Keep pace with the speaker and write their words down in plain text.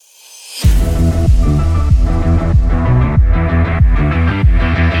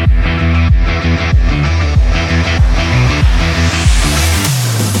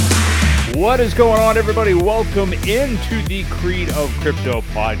What is going on, everybody? Welcome into the Creed of Crypto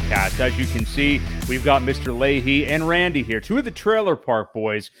podcast. As you can see, we've got Mr. Leahy and Randy here, two of the Trailer Park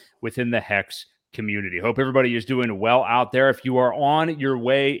Boys within the Hex community. Hope everybody is doing well out there. If you are on your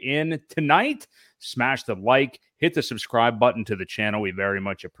way in tonight, smash the like, hit the subscribe button to the channel. We very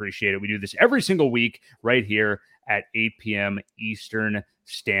much appreciate it. We do this every single week right here at 8 p.m. Eastern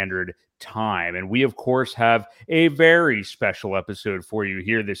Standard Time. And we, of course, have a very special episode for you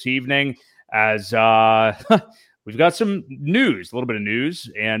here this evening as we've got some news, a little bit of news,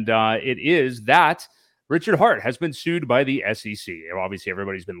 and it is that Richard Hart has been sued by the SEC. Obviously,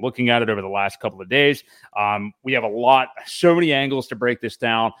 everybody's been looking at it over the last couple of days. We have so many angles to break this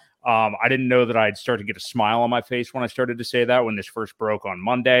down. I didn't know that I'd start to get a smile on my face when I started to say that when this first broke on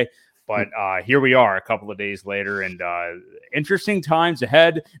Monday. But here we are a couple of days later, and interesting times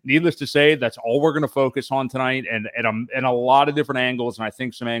ahead. Needless to say, that's all we're going to focus on tonight, and a lot of different angles, and I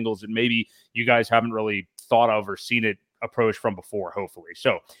think some angles that maybe you guys haven't really thought of or seen it approached from before, hopefully.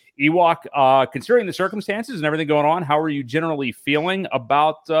 So, Ewok, considering the circumstances and everything going on, how are you generally feeling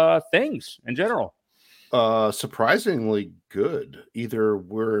about things in general? Surprisingly good. Either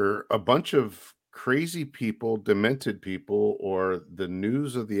we're a bunch of crazy people, demented people, or the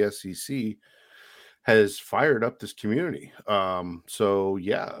news of the SEC has fired up this community. So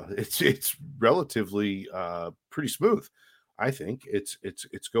yeah, it's relatively pretty smooth. I think it's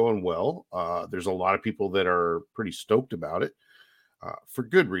going well. There's a lot of people that are pretty stoked about it for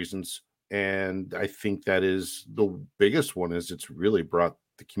good reasons, and I think that is the biggest one. Is it's really brought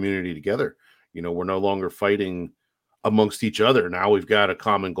the community together. You know, we're no longer fighting amongst each other. Now we've got a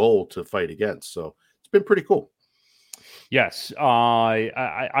common goal to fight against. So it's been pretty cool. Yes, I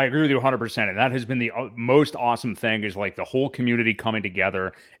agree with you 100%. And that has been the most awesome thing is like the whole community coming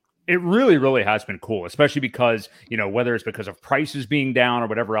together. It really, really has been cool, especially because, you know, whether it's because of prices being down or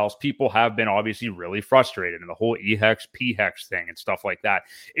whatever else, people have been obviously really frustrated in the whole EHEX, PHEX thing and stuff like that.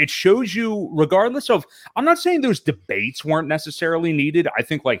 It shows you, regardless of, I'm not saying those debates weren't necessarily needed. I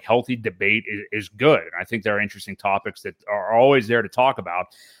think like healthy debate is good. And I think there are interesting topics that are always there to talk about.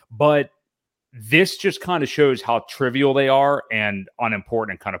 But this just kind of shows how trivial they are and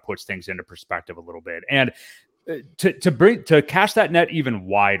unimportant and kind of puts things into perspective a little bit. And to cast that net even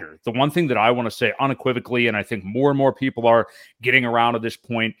wider, the one thing that I want to say unequivocally, and I think more and more people are getting around to this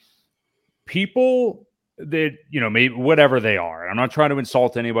point, people that, you know, maybe whatever they are, and I'm not trying to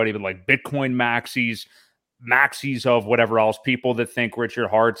insult anybody, but like Bitcoin maxis of whatever else, people that think Richard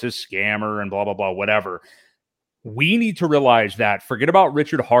Hart's a scammer and blah, blah, blah, whatever. We need to realize that forget about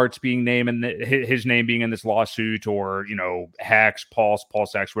Richard Hart's being named and his name being in this lawsuit, or, you know, Hex, Pulse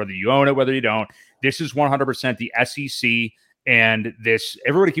X, whether you own it, whether you don't. This is 100% the SEC, and this,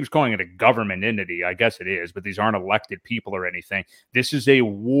 everybody keeps calling it a government entity. I guess it is, but these aren't elected people or anything. This is a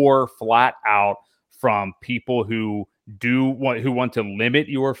war flat out from people who want to limit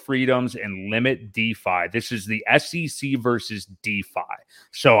your freedoms and limit DeFi. This is the SEC versus DeFi.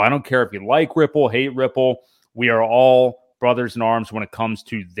 So I don't care if you like Ripple, hate Ripple. We are all brothers in arms when it comes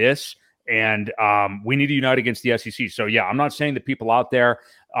to this, and we need to unite against the SEC. So, yeah, I'm not saying that people out there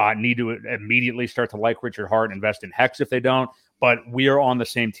need to immediately start to like Richard Hart, invest in Hex if they don't, but we are on the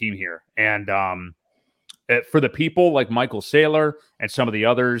same team here. And for the people like Michael Saylor and some of the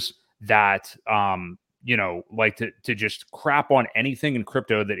others that, you know, like to just crap on anything in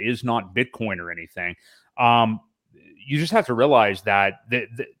crypto that is not Bitcoin or anything, you just have to realize that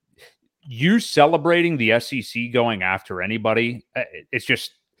you celebrating the SEC going after anybody, it's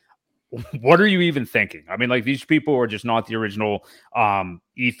just, what are you even thinking? I mean, like, these people are just not the original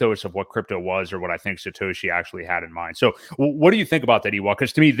ethos of what crypto was or what I think Satoshi actually had in mind. So what do you think about that, Ewok?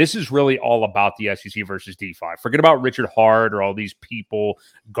 Because to me, this is really all about the SEC versus DeFi. Forget about Richard Hart or all these people,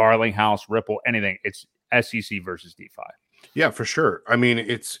 Garlinghouse, Ripple, anything. It's SEC versus DeFi. Yeah, for sure. I mean,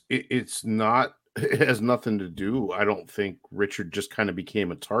 it's not, it has nothing to do. I don't think Richard just kind of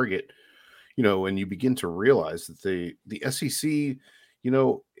became a target. You know, and you begin to realize that the SEC, you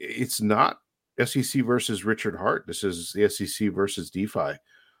know, it's not SEC versus Richard Hart. This is the SEC versus DeFi.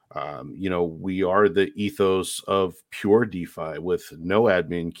 You know, we are the ethos of pure DeFi with no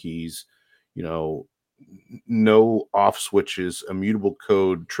admin keys, you know, no off switches, immutable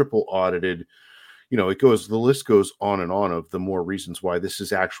code, triple audited. You know, the list goes on and on of the more reasons why this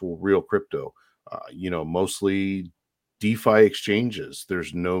is actual real crypto. You know, mostly DeFi exchanges.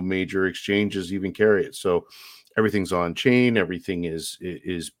 There's no major exchanges even carry it. So everything's on chain. Everything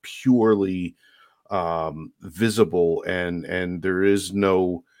is purely visible, and there is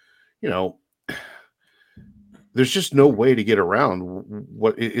no, you know, there's just no way to get around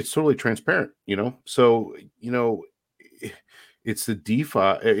what it's totally transparent, you know? So, you know, it's the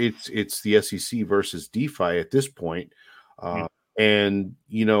DeFi. It's the SEC versus DeFi at this point. Mhm. And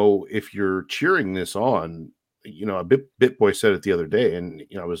if you're cheering this on, a BitBoy said it the other day, and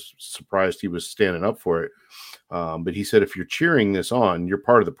I was surprised he was standing up for it. But he said, if you're cheering this on, you're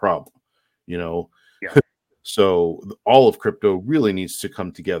part of the problem. You know, Yeah. so all of crypto really needs to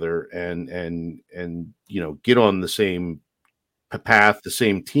come together and get on the same path, the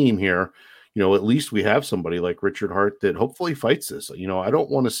same team here. At least we have somebody like Richard Hart that hopefully fights this. I don't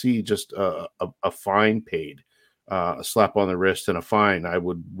want to see just a fine paid, a slap on the wrist and a fine. I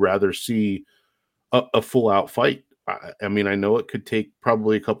would rather see a full out fight. I mean, I know it could take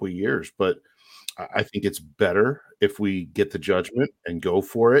probably a couple of years, but I think it's better if we get the judgment and go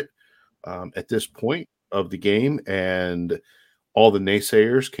for it at this point of the game, and all the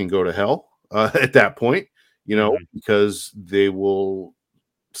naysayers can go to hell at that point, Mhm. because they will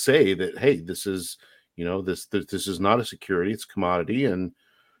say that, hey, this is this is not a security, it's a commodity, and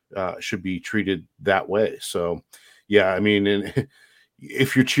should be treated that way. So yeah, I mean, and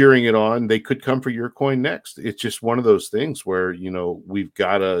if you're cheering it on, they could come for your coin next. It's just one of those things where we've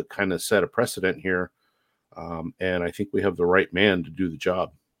got to kind of set a precedent here, and I think we have the right man to do the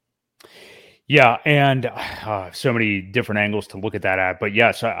job. Yeah, and so many different angles to look at that at. But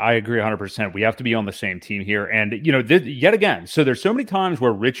yes, I agree 100%. We have to be on the same team here. And, yet again, so there's so many times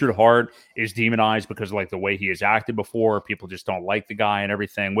where Richard Hart is demonized because of like the way he has acted before. People just don't like the guy and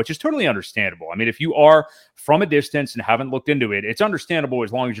everything, which is totally understandable. I mean, if you are from a distance and haven't looked into it, it's understandable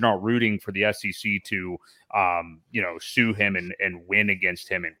as long as you're not rooting for the SEC to, sue him and win against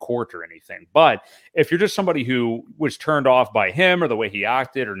him in court or anything. But if you're just somebody who was turned off by him or the way he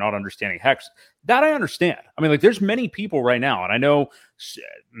acted or not understanding Hex, that I understand. I mean, like, there's many people right now, and I know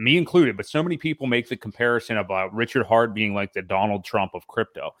me included, but so many people make the comparison about Richard Hart being like the Donald Trump of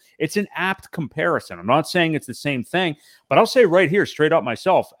crypto. It's an apt comparison. I'm not saying it's the same thing, but I'll say right here, straight up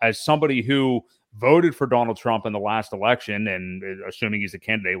myself, as somebody who voted for Donald Trump in the last election, and assuming he's a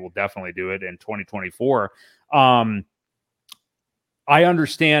candidate, will definitely do it in 2024. I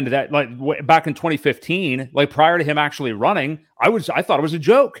understand that, like, back in 2015, like prior to him actually running, I thought it was a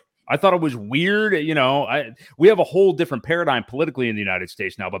joke. I thought it was weird. We have a whole different paradigm politically in the United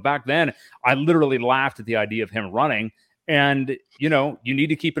States now, but back then I literally laughed at the idea of him running. And, you need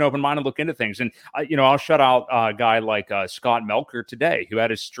to keep an open mind and look into things. And, I'll shout out a guy like Scott Melker today, who had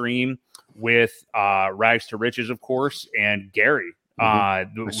his stream with Rags to Riches, of course, and Gary. I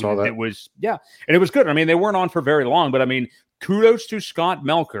saw that. It was, yeah. And it was good. I mean, they weren't on for very long, but I mean, kudos to Scott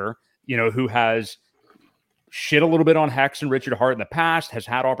Melker, who has shit a little bit on Hex and Richard Hart in the past, has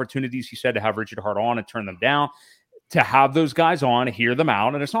had opportunities, he said, to have Richard Hart on and turn them down. To have those guys on, hear them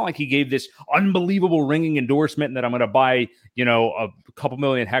out. And it's not like he gave this unbelievable ringing endorsement that I'm going to buy, a couple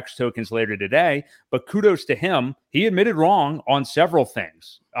million Hex tokens later today. But kudos to him. He admitted wrong on several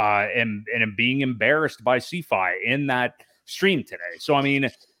things and being embarrassed by CeFi in that stream today. So, I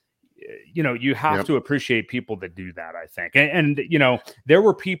mean, you have to appreciate people that do that, I think. And there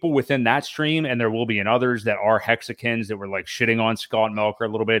were people within that stream, and there will be in others that are Hexicans that were like shitting on Scott Melker a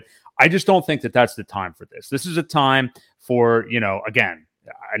little bit. I just don't think that that's the time for this. This is a time for, again,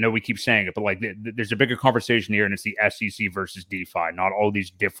 I know we keep saying it, but like there's a bigger conversation here, and it's the SEC versus DeFi, not all these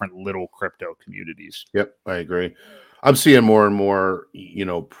different little crypto communities. Yep, I agree. I'm seeing more and more,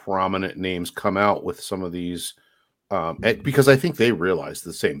 prominent names come out with some of these, because I think they realize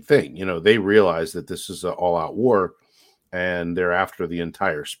the same thing. They realize that this is an all-out war, and they're after the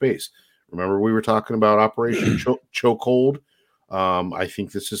entire space. Remember, we were talking about Operation Chokehold. I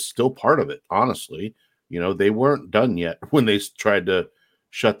think this is still part of it. Honestly, they weren't done yet when they tried to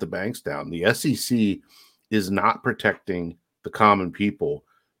shut the banks down. The SEC is not protecting the common people;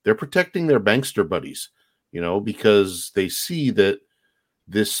 they're protecting their bankster buddies. Because they see that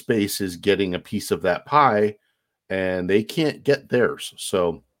this space is getting a piece of that pie, and they can't get theirs.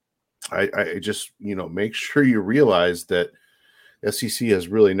 So I just, make sure you realize that SEC has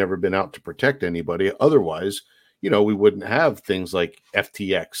really never been out to protect anybody. Otherwise, we wouldn't have things like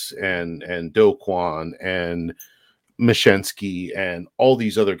FTX and Do Kwon and Mashensky and all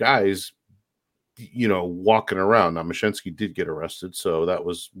these other guys, walking around. Now, Mashensky did get arrested, so that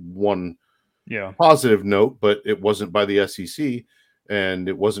was one positive note, but it wasn't by the SEC. And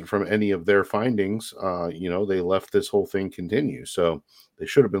it wasn't from any of their findings. They left this whole thing continue. So they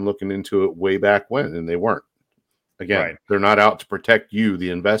should have been looking into it way back when, and they weren't. Again, They're not out to protect you,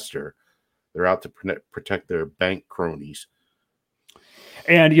 the investor. They're out to protect their bank cronies.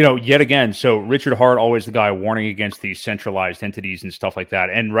 And, yet again, so Richard Hart, always the guy warning against these centralized entities and stuff like that.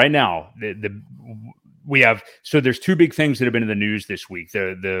 And right now, there's two big things that have been in the news this week.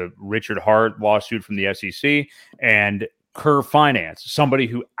 The Richard Hart lawsuit from the SEC, and Curve Finance, somebody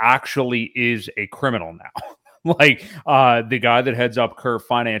who actually is a criminal now. Like the guy that heads up Curve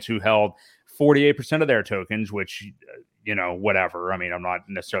Finance, who held 48% of their tokens, which, whatever. I mean, I'm not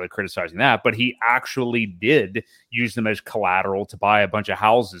necessarily criticizing that, but he actually did use them as collateral to buy a bunch of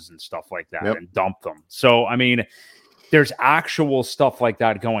houses and stuff like that and dump them. So, I mean, there's actual stuff like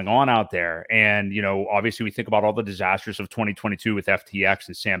that going on out there. And, obviously we think about all the disasters of 2022 with FTX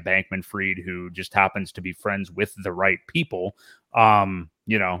and Sam Bankman-Fried, who just happens to be friends with the right people.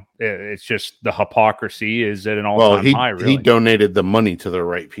 It's just the hypocrisy is at an all-time high, really. He donated the money to the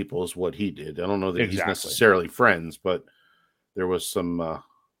right people is what he did. I don't know that he's necessarily friends, but there was some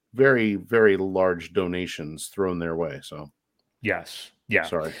very, very large donations thrown their way. So, yes. Yeah.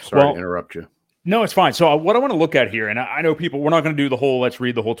 Sorry to interrupt you. No, it's fine. So what I want to look at here, and I know we're not going to do let's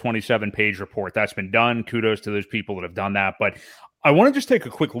read the whole 27-page report. That's been done. Kudos to those people that have done that. But I want to just take a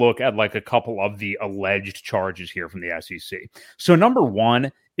quick look at like a couple of the alleged charges here from the SEC. So number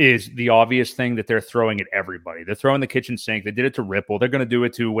one is the obvious thing that they're throwing at everybody. They're throwing the kitchen sink. They did it to Ripple. They're going to do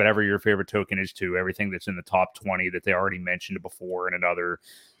it to whatever your favorite token is too, everything that's in the top 20 that they already mentioned before in another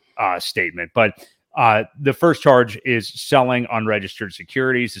statement. But the first charge is selling unregistered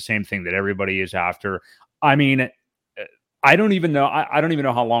securities, the same thing that everybody is after. I mean, I don't even know. I don't even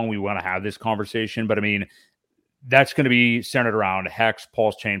know how long we want to have this conversation, but I mean, that's going to be centered around Hex,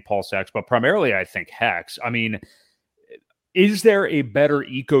 Pulse Chain, PulseX, but primarily I think Hex. I mean, is there a better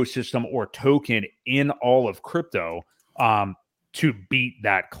ecosystem or token in all of crypto to beat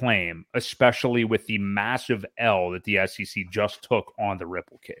that claim, especially with the massive L that the SEC just took on the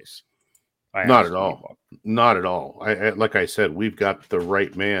Ripple case? Not at all. Not at all. Like I said, we've got the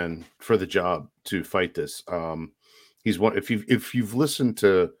right man for the job to fight this. He's one. If you've listened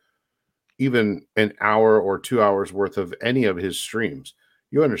to even an hour or 2 hours worth of any of his streams,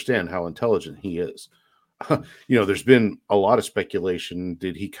 you understand how intelligent he is. There's been a lot of speculation.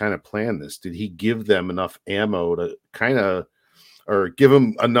 Did he kind of plan this? Did he give them enough ammo to or give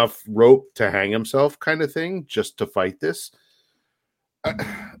him enough rope to hang himself, kind of thing, just to fight this?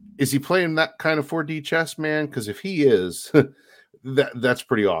 Is he playing that kind of 4D chess, man? Because if he is, that's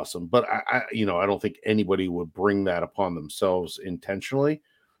pretty awesome. But I don't think anybody would bring that upon themselves intentionally.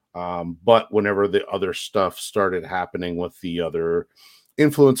 But whenever the other stuff started happening with the other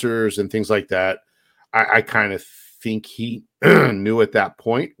influencers and things like that, I kind of think he knew at that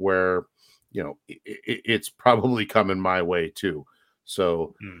point where, it's probably coming my way too.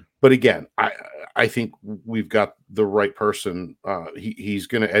 So, but again, I think we've got the right person. He's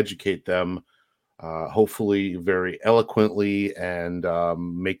going to educate them, hopefully very eloquently, and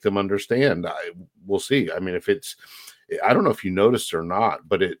make them understand. We'll see. I mean, I don't know if you noticed or not,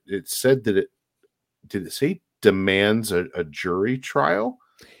 but it said that did it say demands a jury trial?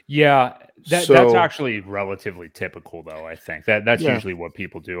 Yeah, that's actually relatively typical, though. I think that's usually what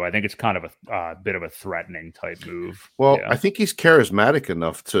people do. I think it's kind of a bit of a threatening type move. Well, I think he's charismatic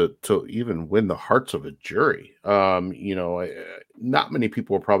enough to even win the hearts of a jury. Not many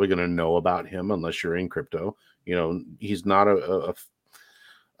people are probably going to know about him unless you're in crypto. He's not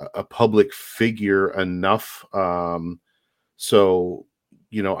a public figure enough. So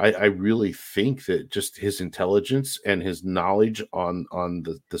I really think that just his intelligence and his knowledge on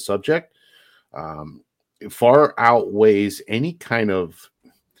the subject far outweighs any kind of,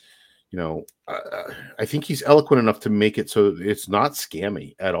 I think he's eloquent enough to make it so it's not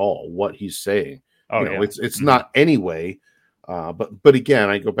scammy at all what he's saying. It's not anyway. But again,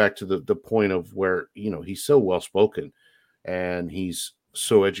 I go back to the point of where, he's so well spoken and he's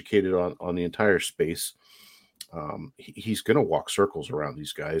so educated on the entire space. He's going to walk circles around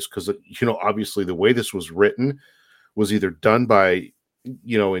these guys because, obviously the way this was written was either done by,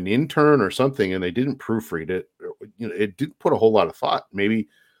 an intern or something, and they didn't proofread it. It didn't put a whole lot of thought. Maybe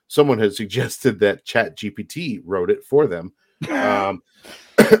someone had suggested that ChatGPT wrote it for them.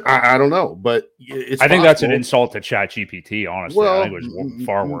 I don't know, but I think that's an insult to ChatGPT, honestly. Well, I think it was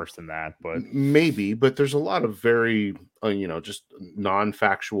far worse than that, but maybe. But there's a lot of very, just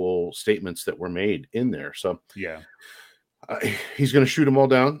non-factual statements that were made in there. So yeah, he's going to shoot them all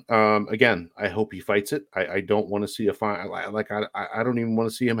down. Again, I hope he fights it. I don't want to see a fine. I don't even want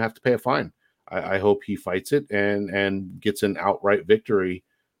to see him have to pay a fine. I hope he fights it and gets an outright victory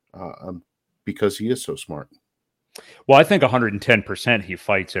because he is so smart. Well, I think 110% he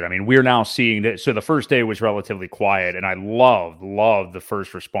fights it. I mean, we're now seeing that. So the first day was relatively quiet, and I love the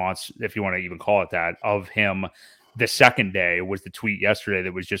first response, if you want to even call it that, of him The second day was the tweet yesterday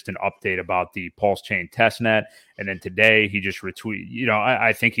that was just an update about the Pulse Chain testnet. And then today he just retweeted,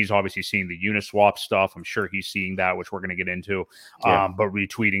 I think he's obviously seeing the Uniswap stuff. I'm sure he's seeing that, which we're going to get into, Yeah. but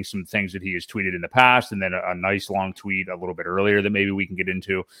retweeting some things that he has tweeted in the past. And then a nice long tweet a little bit earlier that maybe we can get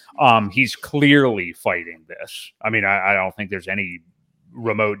into. He's clearly fighting this. I mean, I don't think there's any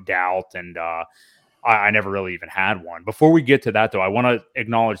remote doubt. And, I never really even had one. Before we get to that, though, I want to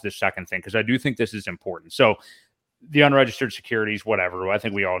acknowledge this second thing because I do think this is important. So the unregistered securities, whatever, I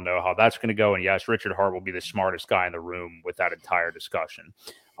think we all know how that's going to go. And yes, Richard Hart will be the smartest guy in the room with that entire discussion.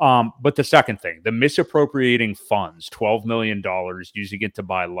 But the second thing, the misappropriating funds, $12 million, using it to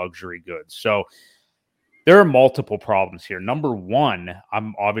buy luxury goods. So there are multiple problems here. Number one,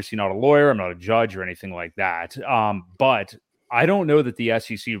 I'm obviously not a lawyer. I'm not a judge or anything like that. But I don't know that the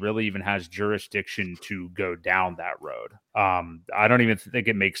SEC really even has jurisdiction to go down that road. I don't even think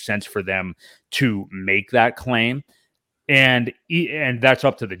it makes sense for them to make that claim. And that's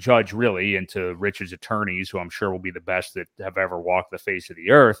up to the judge, really, and to Richard's attorneys, who I'm sure will be the best that have ever walked the face of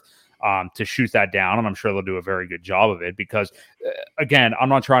the earth, to shoot that down. And I'm sure they'll do a very good job of it because, again, I'm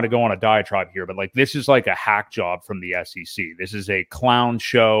not trying to go on a diatribe here, but like this is like a hack job from the SEC. This is a clown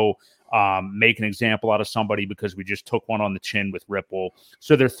show. Make an example out of somebody because we just took one on the chin with Ripple.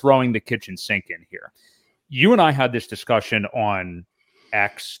 So they're throwing the kitchen sink in here. You and I had this discussion on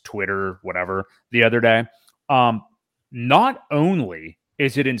X, Twitter, whatever, the other day. Not only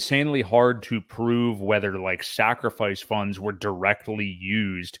is it insanely hard to prove whether like sacrifice funds were directly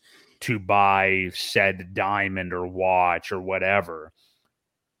used to buy said diamond or watch or whatever,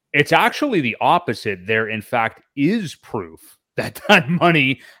 it's actually the opposite. There, in fact, is proof that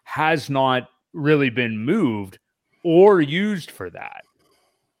money has not really been moved or used for that.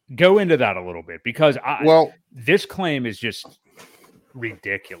 Go into that a little bit because this claim is just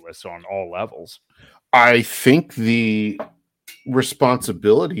ridiculous on all levels. I think the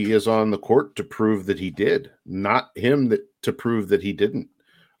responsibility is on the court to prove that he did, not him to prove that he didn't.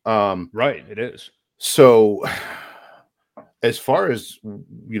 Right, it is. So as far as,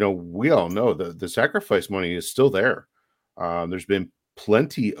 we all know the sacrifice money is still there. There's been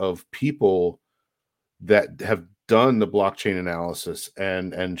plenty of people that have done the blockchain analysis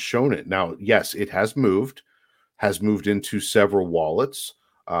and shown it. Now, yes, it has moved into several wallets,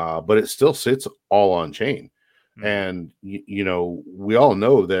 but it still sits all on chain. Mm-hmm. And, we all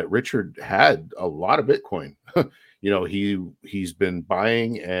know that Richard had a lot of Bitcoin. He's been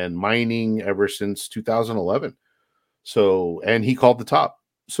buying and mining ever since 2011. So, and he called the top.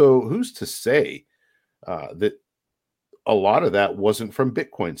 So who's to say that a lot of that wasn't from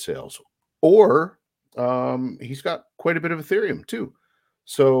Bitcoin sales, or he's got quite a bit of Ethereum too.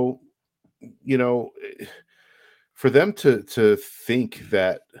 So, for them to think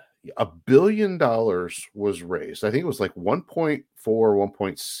that $1 billion was raised, I think it was like 1.4,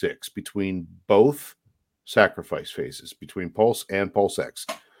 1.6 between both sacrifice phases, between Pulse and Pulse X.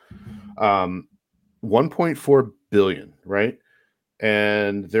 1.4 billion, right?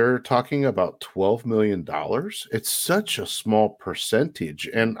 And they're talking about $12 million. It's such a small percentage.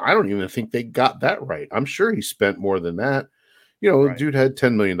 And I don't even think they got that right. I'm sure he spent more than that. Right. The dude had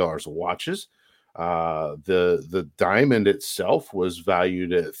 $10 million of watches. The diamond itself was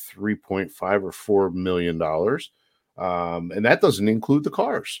valued at 3.5 or $4 million. And that doesn't include the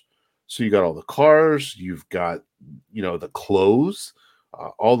cars. So you got all the cars, you've got, the clothes,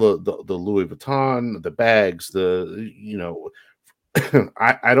 all the Louis Vuitton, the bags,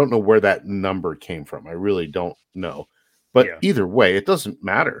 I don't know where that number came from. I really don't know. But either way, it doesn't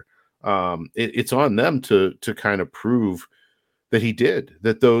matter. It's on them to kind of prove that he did,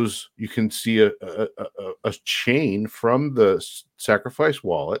 that those, you can see a chain from the sacrifice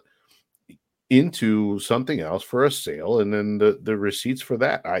wallet into something else for a sale, and then the receipts for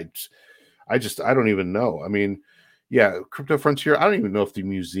that. I don't even know. I mean, Crypto Frontier, I don't even know if the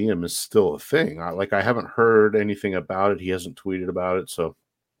museum is still a thing. I haven't heard anything about it. He hasn't tweeted about it, so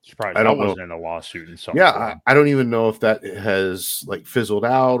surprised I don't know. Wasn't in a lawsuit in some form. I don't even know if that has fizzled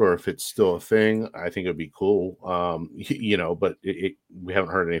out or if it's still a thing. I think it'd be cool, but we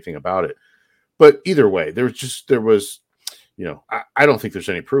haven't heard anything about it. But either way, there was, I don't think there's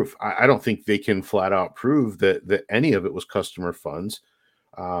any proof. I don't think they can flat out prove that any of it was customer funds.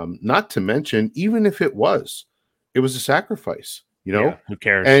 Not to mention, even if it was a sacrifice, who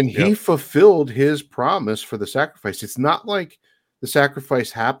cares? And he fulfilled his promise for the sacrifice. It's not like the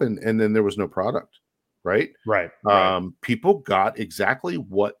sacrifice happened and then there was no product, right? Right. People got exactly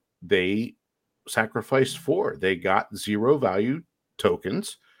what they sacrificed for. They got zero value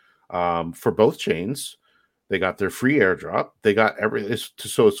tokens for both chains. They got their free airdrop. They got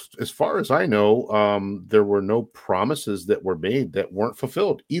so as far as I know, there were no promises that were made that weren't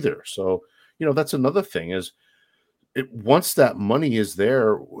fulfilled either. So, that's another thing is once that money is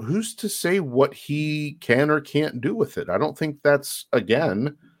there, who's to say what he can or can't do with it? I don't think that's,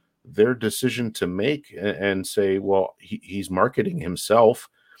 again, their decision to make and say, well, he's marketing himself.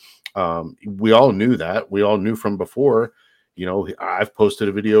 We all knew that. We all knew from before. I've posted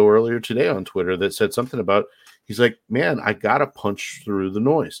a video earlier today on Twitter that said something about, he's like, man, I gotta punch through the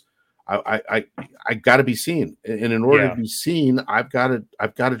noise. I gotta be seen. And in order to be seen, I've gotta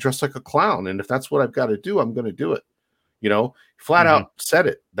dress like a clown. And if that's what I've got to do, I'm gonna do it. Flat out said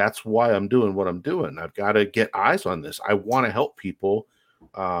it. That's why I'm doing what I'm doing. I've got to get eyes on this. I want to help people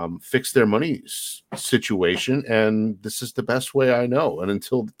fix their money situation. And this is the best way I know. And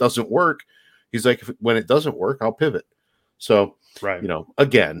until it doesn't work, he's like, when it doesn't work, I'll pivot. So, right.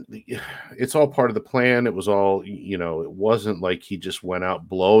 Again, it's all part of the plan. It was all, it wasn't like he just went out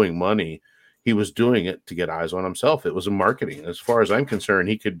blowing money. He was doing it to get eyes on himself. It was a marketing. As far as I'm concerned,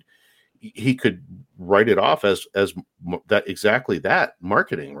 he could write it off as that, exactly that,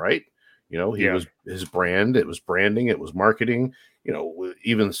 marketing, right? He was his brand, it was branding, it was marketing.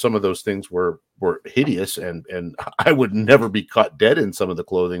 Even some of those things were hideous, and I would never be caught dead in some of the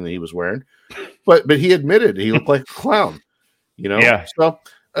clothing that he was wearing, but he admitted he looked like a clown. So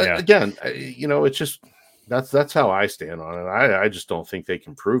again, it's just that's how I stand on it. I just don't think they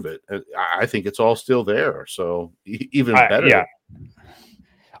can prove it. I think it's all still there. So even better.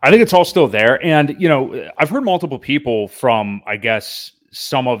 I think it's all still there. And, I've heard multiple people from, I guess,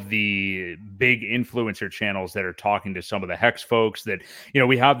 some of the big influencer channels that are talking to some of the Hex folks that,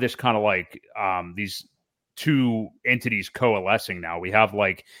 we have this kind of like these two entities coalescing now. We have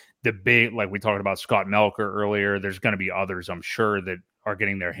like the big, like we talked about Scott Melker earlier. There's going to be others, I'm sure, that are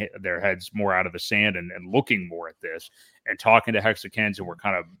getting their heads more out of the sand and looking more at this and talking to Hexicans, and we're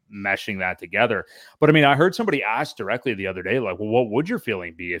kind of meshing that together. But I mean, I heard somebody ask directly the other day, like, well, what would your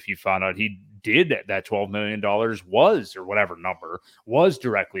feeling be if you found out he did that $12 million was, or whatever number was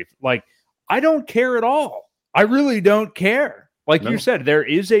directly, like, I don't care at all. I really don't care. Like you said, there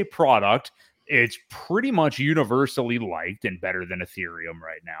is a product. It's pretty much universally liked and better than Ethereum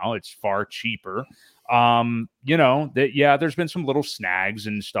right now. It's far cheaper. There's been some little snags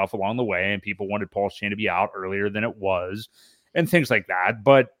and stuff along the way, and people wanted Pulse Chain to be out earlier than it was and things like that.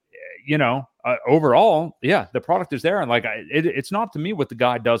 But, overall, the product is there. And like, it's not to me what the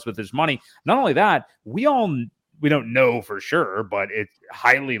guy does with his money. Not only that, we don't know for sure, but it's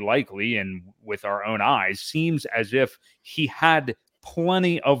highly likely, and with our own eyes, seems as if he had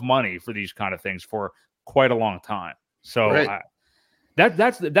plenty of money for these kind of things for quite a long time. So right.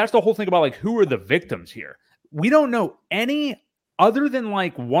 That's the whole thing about like, who are the victims here? We don't know any other than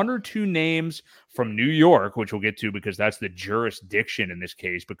like one or two names from New York, which we'll get to because that's the jurisdiction in this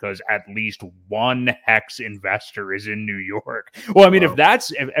case, because at least one Hex investor is in New York. Well, I mean, if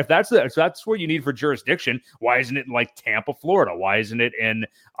that's what you need for jurisdiction, why isn't it in like Tampa, Florida? Why isn't it in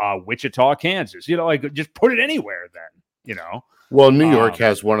Wichita, Kansas? Like, just put it anywhere then, Well, New York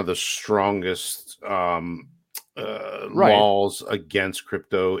has one of the strongest laws against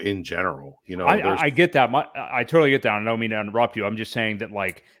crypto in general. I get that. I totally get that. I don't mean to interrupt you. I'm just saying that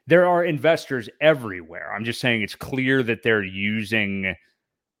like there are investors everywhere. I'm just saying it's clear that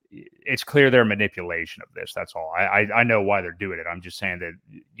it's clear their manipulation of this. That's all. I know why they're doing it. I'm just saying that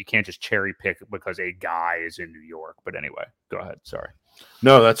you can't just cherry pick because a guy is in New York. But anyway, go ahead. Sorry.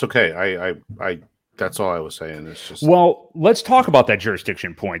 No, that's okay. I that's all I was saying. It's just, well, let's talk about that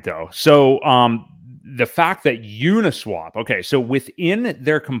jurisdiction point though. So, the fact that Uniswap, okay, so within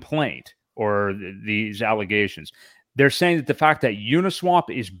their complaint or these allegations, they're saying that the fact that Uniswap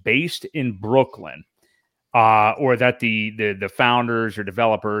is based in Brooklyn, or that the founders or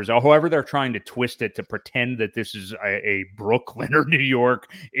developers, or however they're trying to twist it to pretend that this is a Brooklyn or New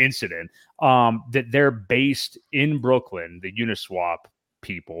York incident, that they're based in Brooklyn, the Uniswap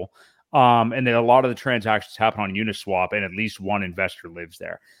people, and that a lot of the transactions happen on Uniswap, and at least one investor lives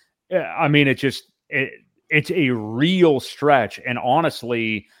there. I mean, it's a real stretch. And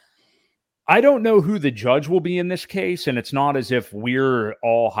honestly, I don't know who the judge will be in this case. And it's not as if we're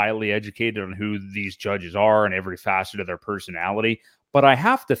all highly educated on who these judges are and every facet of their personality. But I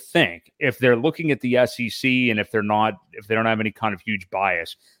have to think if they're looking at the SEC and if they don't have any kind of huge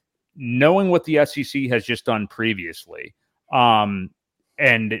bias, knowing what the SEC has just done previously, and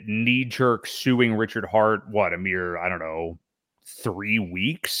knee-jerk suing Richard Hart, a mere, I don't know, 3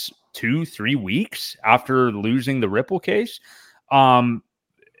 weeks, 2-3 weeks after losing the Ripple case,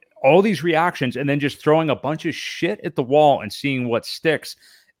 all these reactions, and then just throwing a bunch of shit at the wall and seeing what sticks.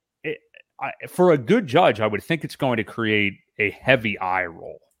 for a good judge, I would think it's going to create a heavy eye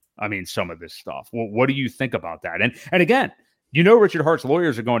roll. I mean, some of this stuff. Well, what do you think about that? And again, Richard Hart's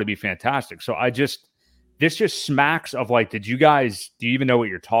lawyers are going to be fantastic. So this just smacks of like, do you even know what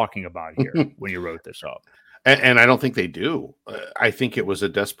you're talking about here when you wrote this up? And I don't think they do. I think it was a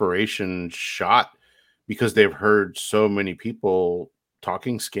desperation shot because they've heard so many people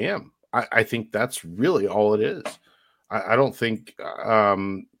talking scam. I think that's really all it is. I don't think, I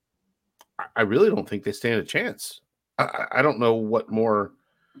really don't think they stand a chance. I don't know what more,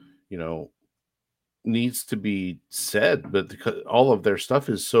 needs to be said, but all of their stuff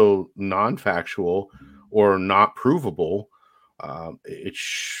is so non-factual or not provable. It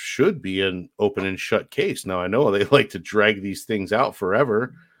should be an open and shut case. Now, I know they like to drag these things out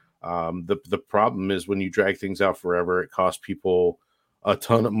forever. The problem is when you drag things out forever, it costs people a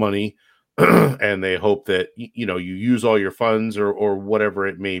ton of money, and they hope that you use all your funds or whatever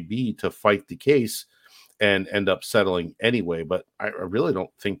it may be to fight the case and end up settling anyway. But I really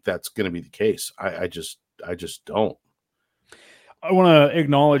don't think that's going to be the case. I just don't. I want to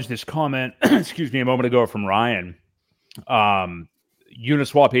acknowledge this comment, excuse me, a moment ago from Ryan.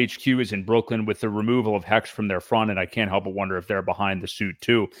 Uniswap HQ is in Brooklyn with the removal of Hex from their front, and I can't help but wonder if they're behind the suit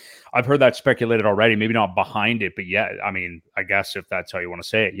too. I've heard that speculated already, maybe not behind it, but yeah, I mean, I guess if that's how you want to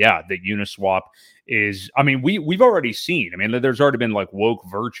say it, yeah, that Uniswap is, I mean, we've already seen, I mean, there's already been like woke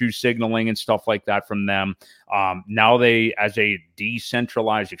virtue signaling and stuff like that from them. Now they, as a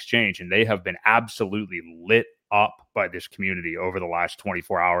decentralized exchange, and they have been absolutely lit up by this community over the last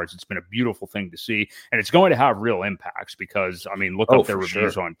 24 hours. It's been a beautiful thing to see, and it's going to have real impacts because, I mean, look up their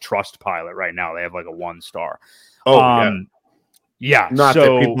reviews on Trustpilot right now. They have like a 1-star. Yeah. Not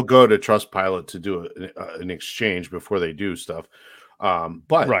that people go to Trustpilot to do an exchange before they do stuff.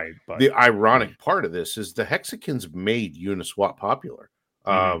 But the ironic part of this is the Hexicans made Uniswap popular.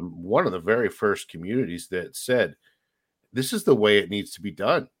 One of the very first communities that said, this is the way it needs to be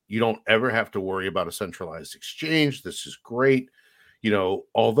done. You don't ever have to worry about a centralized exchange. This is great.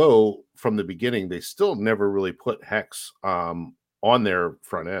 Although from the beginning, they still never really put Hex on their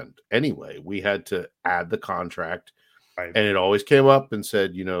front end. Anyway, we had to add the contract, and it always came up and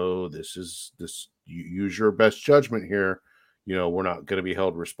said, this, you use your best judgment here. We're not going to be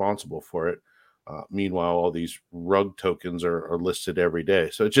held responsible for it. Meanwhile, all these rug tokens are listed every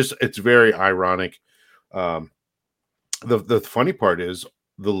day. So it's very ironic. The funny part is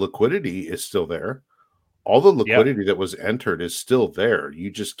the liquidity is still there. All the liquidity that was entered is still there. You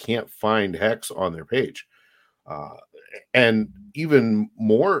just can't find Hex on their page. And even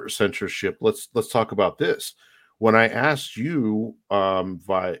more censorship. Let's talk about this. When I asked you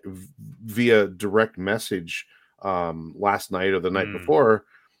via direct message last night or the night before,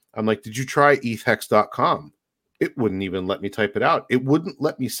 I'm like, did you try ethhex.com? It wouldn't even let me type it out. It wouldn't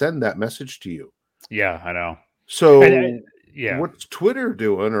let me send that message to you. Yeah, I know. So what's Twitter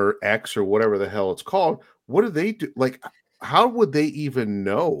doing, or X, or whatever the hell it's called? What do they do? Like, how would they even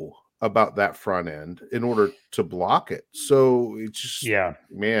know about that front end in order to block it? So it's just,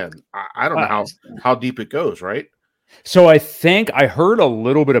 man, I don't know how deep it goes, right? So I think I heard a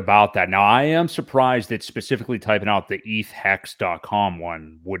little bit about that. Now, I am surprised that specifically typing out the ethhex.com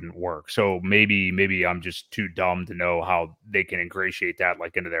one wouldn't work. So maybe I'm just too dumb to know how they can ingratiate that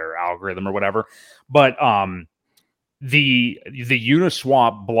like into their algorithm or whatever. But the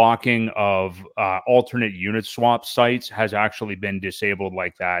Uniswap blocking of alternate Uniswap sites has actually been disabled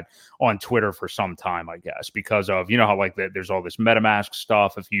like that on Twitter for some time, I guess, because of, how like there's all this MetaMask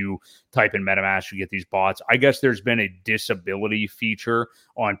stuff. If you type in MetaMask, you get these bots. I guess there's been a disability feature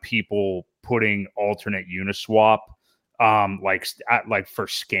on people putting alternate Uniswap like for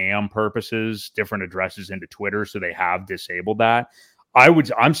scam purposes, different addresses into Twitter. So they have disabled that.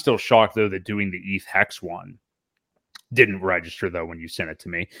 I'm still shocked though that doing the ETH Hex one didn't register though when you sent it to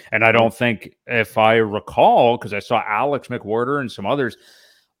me. And I don't think, if I recall, because I saw Alex McWhorter and some others,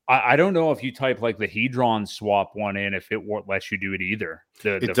 I don't know if you type like the Hedron swap one in, if it lets you do it either.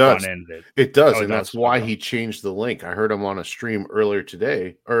 It does. It does, and that's why he changed the link. I heard him on a stream earlier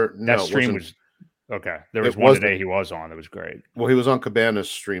today. Or no, that stream was okay. There was one today he was on. That was great. Well, he was on Cabana's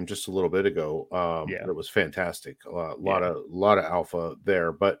stream just a little bit ago. It was fantastic. A lot of alpha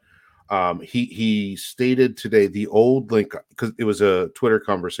there, but he stated today the old link, because it was a Twitter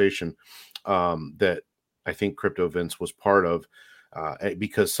conversation that I think Crypto Vince was part of,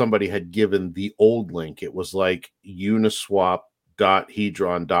 because somebody had given the old link. It was like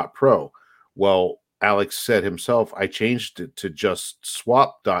uniswap.hedron.pro. Well, Alex said himself, I changed it to just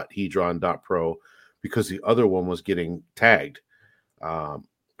swap.hedron.pro because the other one was getting tagged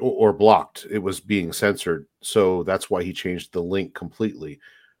or blocked. It was being censored. So that's why he changed the link completely.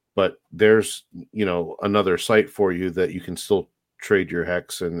 but there's, another site for you that you can still trade your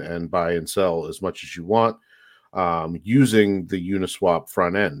hex and buy and sell as much as you want, using the Uniswap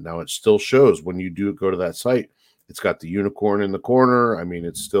front end. Now it still shows when you do go to that site, it's got the unicorn in the corner. I mean,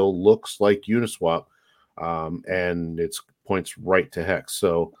 it still looks like Uniswap, and it points right to hex.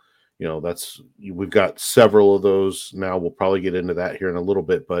 So, we've got several of those now. We'll probably get into that here in a little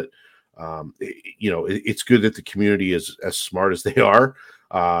bit, but it's good that the community is as smart as they are,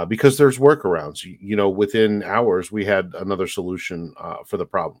 because there's workarounds. Within hours, we had another solution for the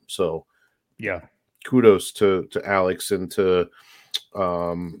problem. So, yeah, kudos to Alex and to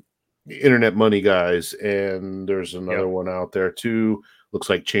Internet Money guys. And there's another one out there too.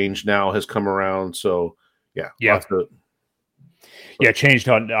 Looks like Change Now has come around. So yeah. Yeah, Change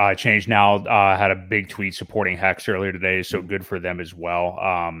Now had a big tweet supporting Hex earlier today, so good for them as well.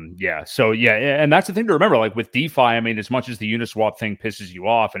 And that's the thing to remember. Like with DeFi, I mean, as much as the Uniswap thing pisses you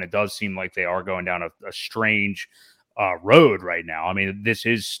off, and it does seem like they are going down a strange road right now. I mean,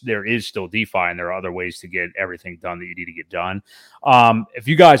 there is still DeFi, and there are other ways to get everything done that you need to get done. If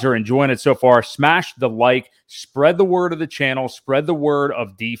you guys are enjoying it so far, smash the like, spread the word of the channel, spread the word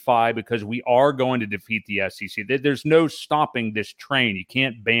of DeFi, because we are going to defeat the SEC. There's no stopping this train. You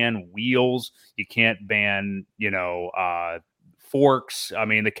can't ban wheels. You can't ban, forks. I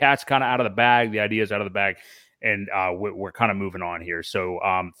mean, the cat's kind of out of the bag. The idea is out of the bag. And we're kind of moving on here. So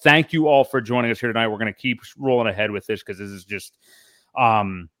thank you all for joining us here tonight. We're going to keep rolling ahead with this because this is just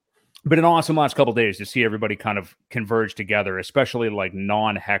been an awesome last couple of days to see everybody kind of converge together, especially like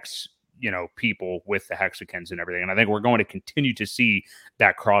non-hex, people with the hexagons and everything. And I think we're going to continue to see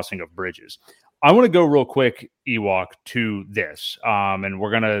that crossing of bridges. I want to go real quick, Ewok, to this. And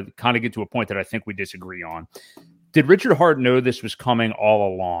we're going to kind of get to a point that I think we disagree on. Did Richard Hart know this was coming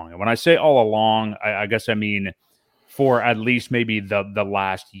all along? And when I say all along, I guess I mean for at least maybe the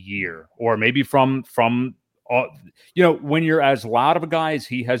last year, or maybe from when you're as loud of a guy as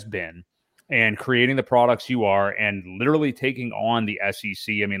he has been and creating the products you are and literally taking on the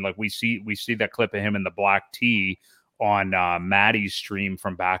SEC. I mean, like we see that clip of him in the black tee on Maddie's stream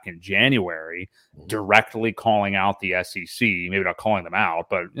from back in January, directly calling out the SEC, maybe not calling them out,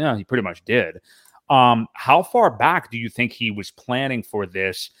 but he pretty much did. How far back do you think he was planning for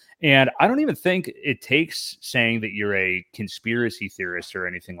this? And I don't even think it takes saying that you're a conspiracy theorist or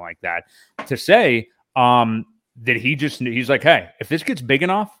anything like that to say that he's like, hey, if this gets big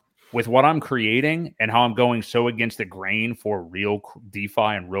enough with what I'm creating and how I'm going so against the grain for real DeFi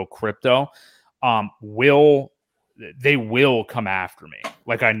and real crypto, they will come after me.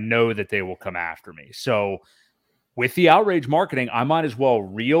 Like, I know that they will come after me. So with the outrage marketing, I might as well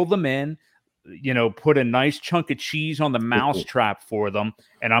reel them in, put a nice chunk of cheese on the mousetrap for them,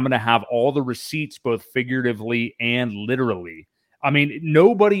 and I'm going to have all the receipts, both figuratively and literally. I mean,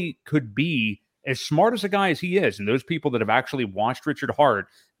 nobody could be as smart as a guy as he is, and those people that have actually watched Richard Hart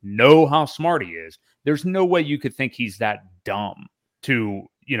know how smart he is. There's no way you could think he's that dumb to,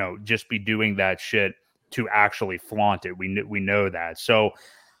 just be doing that shit to actually flaunt it. We know that. So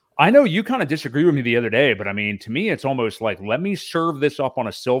I know you kind of disagree with me the other day, but I mean, to me, it's almost like, let me serve this up on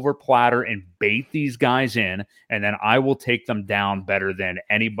a silver platter and bait these guys in, and then I will take them down better than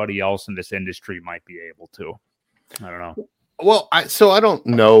anybody else in this industry might be able to. I don't know. Well, I don't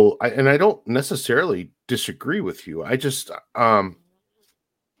know, and I don't necessarily disagree with you. I just, I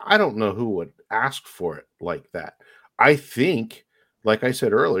don't know who would ask for it like that. I think, like I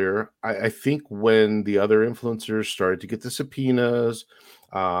said earlier, I think when the other influencers started to get the subpoenas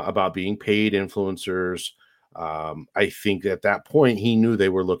about being paid influencers, I think at that point he knew they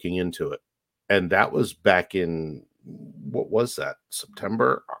were looking into it. And that was back in, what was that?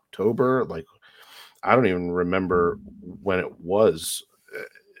 September, October? Like, I don't even remember when it was,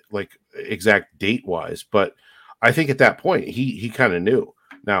 like exact date wise, but I think at that point he kind of knew.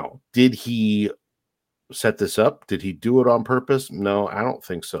 Now, did he set this up? Did he do it on purpose? No, I don't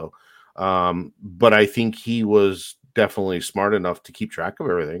think so. But I think he was definitely smart enough to keep track of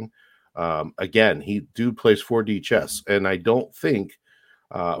everything. Again, he plays 4D chess, and I don't think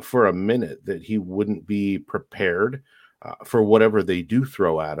for a minute that he wouldn't be prepared for whatever they do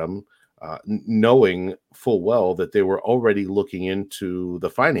throw at him, knowing full well that they were already looking into the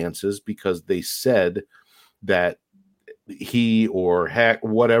finances, because they said that he or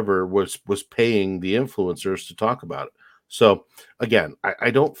whatever was paying the influencers to talk about it. So again,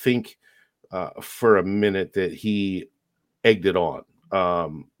 I don't think for a minute that he egged it on.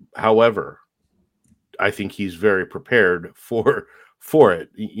 However, I think he's very prepared for it,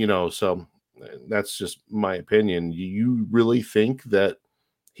 so that's just my opinion. You really think that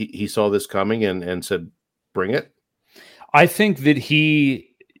he saw this coming and said, bring it? I think that he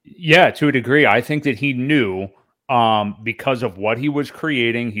Yeah, to a degree. I think that he knew because of what he was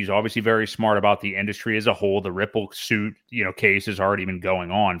creating. He's obviously very smart about the industry as a whole. The Ripple suit, case has already been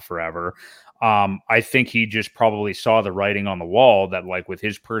going on forever. I think he just probably saw the writing on the wall that, like, with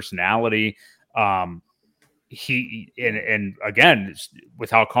his personality, um, he and again,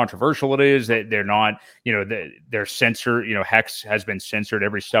 with how controversial it is, that they're not, they're censored. Hex has been censored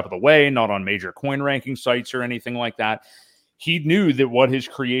every step of the way, not on major coin ranking sites or anything like that. He knew that what his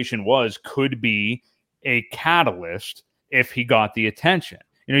creation was could be a catalyst if he got the attention.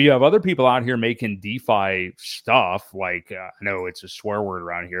 You have other people out here making DeFi stuff, like I know it's a swear word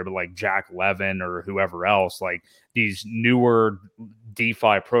around here, but like Jack Levin or whoever else, like these newer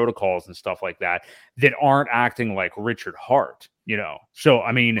DeFi protocols and stuff like that aren't acting like Richard Hart. So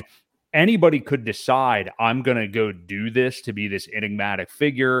I mean, anybody could decide, I'm going to go do this to be this enigmatic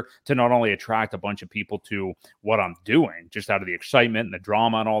figure, to not only attract a bunch of people to what I'm doing, just out of the excitement and the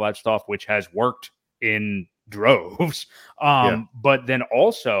drama and all that stuff, which has worked in droves, but then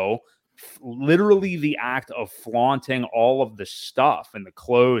also literally the act of flaunting all of the stuff and the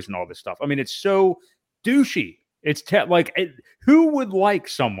clothes and all this stuff. I mean, it's so douchey. It's who would like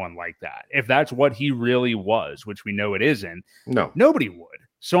someone like that if that's what he really was, which we know it isn't. No, nobody would.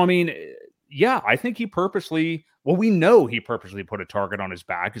 So, I mean, yeah, I think we know he purposely put a target on his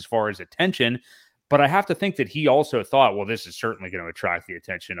back as far as attention, but I have to think that he also thought, well, this is certainly going to attract the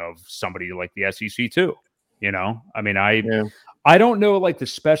attention of somebody like the SEC too. I mean, I don't know like the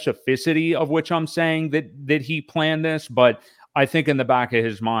specificity of which I'm saying that he planned this, but I think in the back of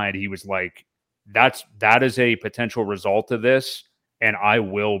his mind, he was like, that is a potential result of this, and I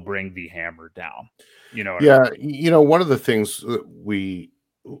will bring the hammer down. I mean? One of the things that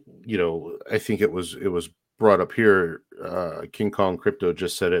I think it was brought up here. King Kong Crypto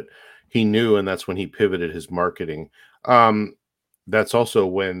just said it. He knew, and that's when he pivoted his marketing. That's also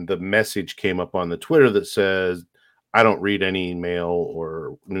when the message came up on the Twitter that says, I don't read any mail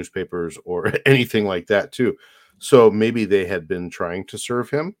or newspapers or anything like that too. So maybe they had been trying to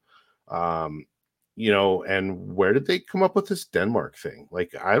serve him. And where did they come up with this Denmark thing?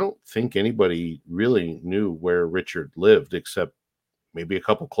 Like, I don't think anybody really knew where Richard lived except maybe a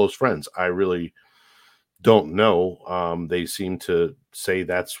couple close friends. I really don't know. They seem to say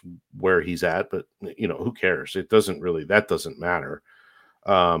that's where he's at, but who cares? That doesn't matter.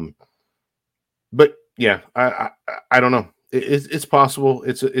 But yeah, I don't know. It's possible.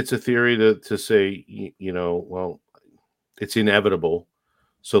 It's a theory to say, well, it's inevitable.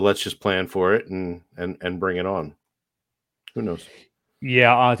 So let's just plan for it and bring it on. Who knows?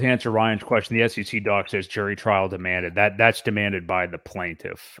 Yeah, to answer Ryan's question, the SEC doc says jury trial demanded. That's demanded by the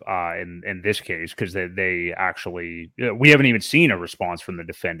plaintiff in this case, because they actually, we haven't even seen a response from the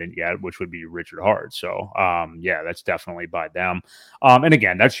defendant yet, which would be Richard Hart. So yeah, that's definitely by them. And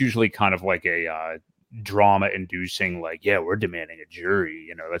again, that's usually kind of like a drama inducing, like, yeah, we're demanding a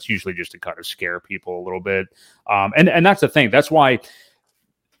jury. That's usually just to kind of scare people a little bit. And that's the thing. That's why,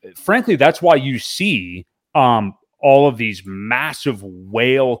 frankly, that's why you see all of these massive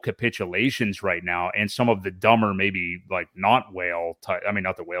whale capitulations right now, and some of the dumber, maybe like not whale type. I mean,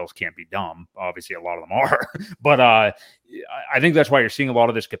 not that whales can't be dumb. Obviously, a lot of them are, but I think that's why you're seeing a lot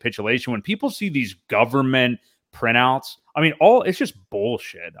of this capitulation when people see these government printouts. I mean, it's just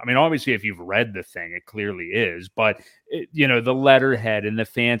bullshit. I mean, obviously, if you've read the thing, it clearly is, but the letterhead and the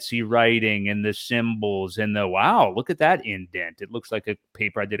fancy writing and the symbols and the, wow, look at that indent. It looks like a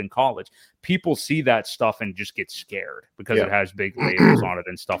paper I did in college. People see that stuff and just get scared because it has big labels on it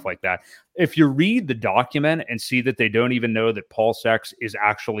and stuff like that. If you read the document and see that they don't even know that PulseX is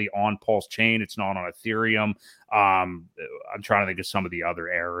actually on Pulse Chain, it's not on Ethereum. I'm trying to think of some of the other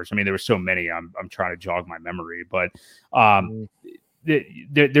errors. I mean, there were so many. I'm trying to jog my memory, but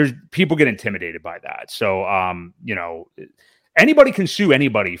there's people get intimidated by that. So anybody can sue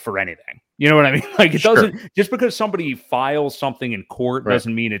anybody for anything. You know what I mean? Like, it doesn't, just because somebody files something in court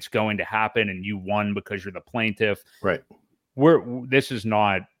doesn't mean it's going to happen and you won because you're the plaintiff. Right. This is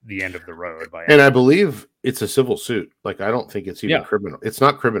not the end of the road. I believe it's a civil suit. Like, I don't think it's even criminal. It's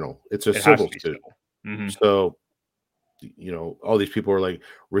not criminal. It's a civil suit. Civil. Mm-hmm. So, all these people are like,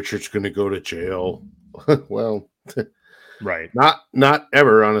 Richard's going to go to jail. Well, right. Not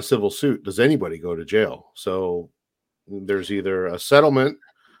ever on a civil suit does anybody go to jail. So there's either a settlement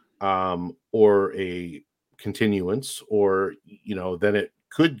or a continuance, or then it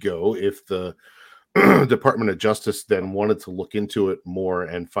could go if the Department of Justice then wanted to look into it more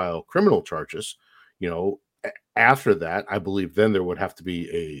and file criminal charges. After that, I believe then there would have to be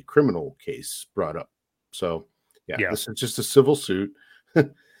a criminal case brought up. So yeah. This is just a civil suit.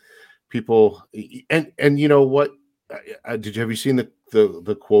 People, and you know what? Have you seen the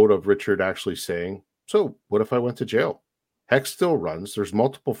the quote of Richard actually saying, "So what if I went to jail? Hex still runs. There's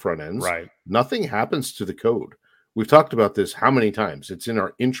multiple front ends. Right. Nothing happens to the code." We've talked about this how many times? It's in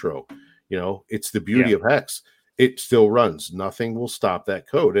our intro. It's the beauty Yeah. of Hex. It still runs. Nothing will stop that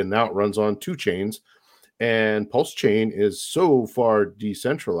code. And now it runs on 2 chains. And Pulse Chain is so far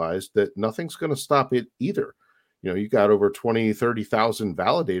decentralized that nothing's going to stop it either. You got over 20, 30,000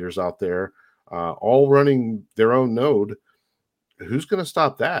 validators out there, all running their own node. Who's going to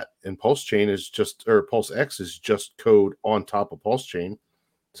stop that? And Pulse X is just code on top of Pulse Chain.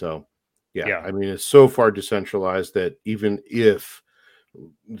 So, yeah, I mean, it's so far decentralized that even if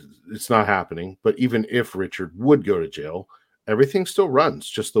it's not happening, but even if Richard would go to jail, everything still runs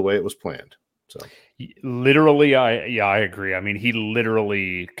just the way it was planned. So literally, I agree. I mean, he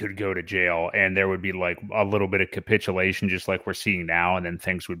literally could go to jail and there would be like a little bit of capitulation, just like we're seeing now, and then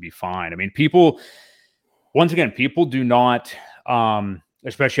things would be fine. I mean, people do not,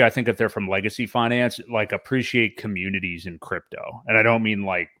 especially I think if they're from legacy finance, like appreciate communities in crypto. And I don't mean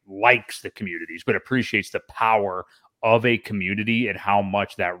like likes the communities, but appreciates the power of a community and how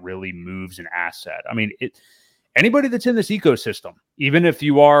much that really moves an asset. I mean, anybody that's in this ecosystem, even if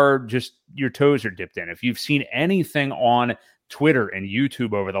you are just your toes are dipped in, if you've seen anything on Twitter and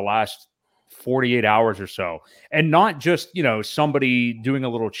YouTube over the last 48 hours or so, and not just, somebody doing a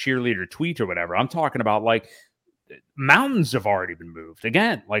little cheerleader tweet or whatever. I'm talking about like mountains have already been moved.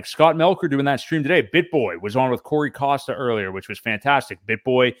 Again, like Scott Melker doing that stream today. BitBoy was on with Corey Costa earlier, which was fantastic.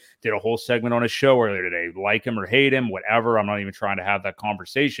 BitBoy did a whole segment on his show earlier today. Like him or hate him, whatever. I'm not even trying to have that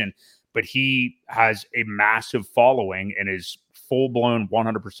conversation. But he has a massive following and is full-blown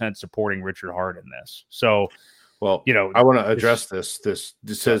 100% supporting Richard Hart in this. So, well, I want to address this. This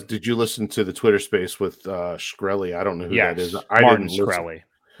says, did you listen to the Twitter space with Shkreli? I don't know who that is. I Martin didn't listen. Shkreli.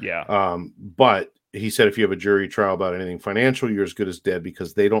 Yeah. But he said, if you have a jury trial about anything financial, you're as good as dead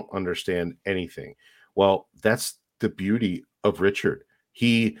because they don't understand anything. Well, that's the beauty of Richard. If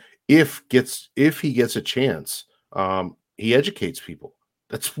he gets a chance, he educates people.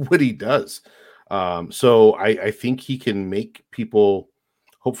 That's what he does. So I think he can make people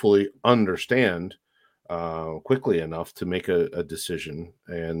hopefully understand quickly enough to make a decision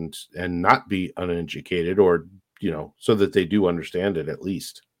and not be uneducated, or so that they do understand it at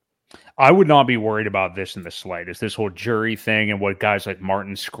least. I would not be worried about this in the slightest. This whole jury thing and what guys like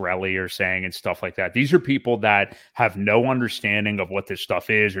Martin Shkreli are saying and stuff like that. These are people that have no understanding of what this stuff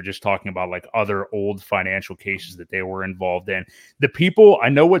is, or just talking about like other old financial cases that they were involved in. The people, I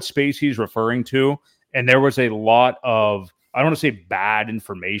know what space he's referring to, and there was a lot of, I don't want to say bad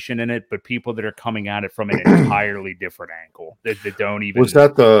information in it, but people that are coming at it from an entirely different angle that don't even. Was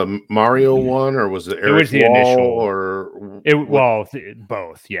that the Mario one, or was it Eric it was the Wall, initial, or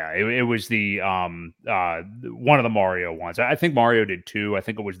both. Yeah, it was the one of the Mario ones. I think Mario did too. I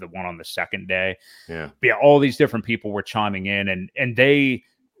think it was the one on the second day. Yeah, but yeah, all these different people were chiming in, and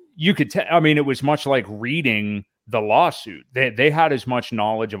you could tell. I mean, it was much like reading the lawsuit. They had as much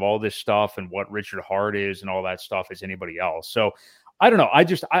knowledge of all this stuff and what Richard Hart is and all that stuff as anybody else. So I don't know.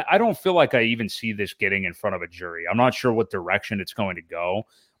 I don't feel like I even see this getting in front of a jury. I'm not sure what direction it's going to go,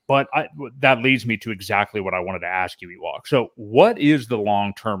 but that leads me to exactly what I wanted to ask you, Ewok. So what is the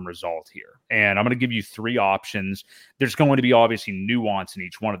long-term result here? And I'm going to give you 3 options. There's going to be obviously nuance in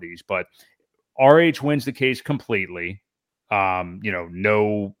each one of these, but RH wins the case completely.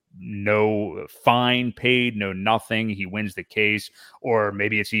 No fine paid, no nothing. He wins the case, or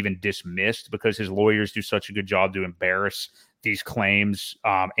maybe it's even dismissed because his lawyers do such a good job to embarrass these claims.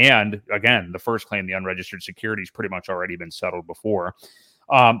 And again, the first claim, the unregistered security, has pretty much already been settled before.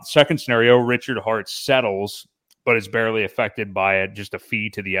 Second scenario, Richard Hart settles, but is barely affected by it, just a fee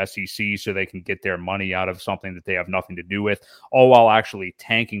to the SEC so they can get their money out of something that they have nothing to do with, all while actually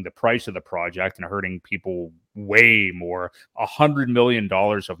tanking the price of the project and hurting people way more. $100 million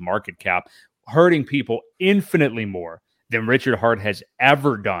of market cap, hurting people infinitely more than Richard Hart has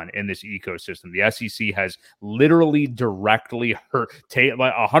ever done in this ecosystem. The SEC has literally directly hurt,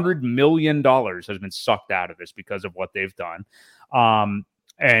 like $100 million has been sucked out of this because of what they've done.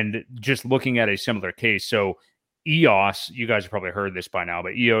 And just looking at a similar case, so EOS, you guys have probably heard this by now,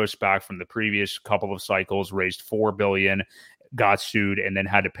 but EOS back from the previous couple of cycles raised $4 billion, got sued, and then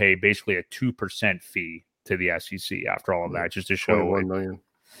had to pay basically a 2% fee to the SEC after all of that, just to show $21 million.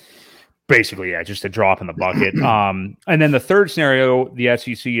 Basically, yeah, just a drop in the bucket. And then the third scenario, the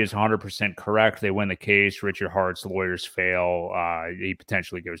SEC is 100% correct. They win the case. Richard Hart's lawyers fail. He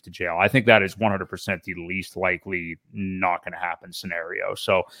potentially goes to jail. I think that is 100% the least likely not going to happen scenario.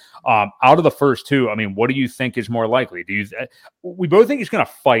 So, out of the first two, I mean, what do you think is more likely? We both think he's going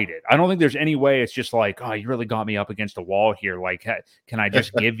to fight it. I don't think there's any way it's just like, oh, you really got me up against a wall here. Like, can I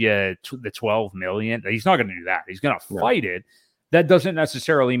just give you the 12 million? He's not going to do that. He's going to fight it. That doesn't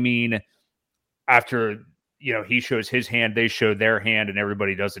necessarily mean after, he shows his hand, they show their hand, and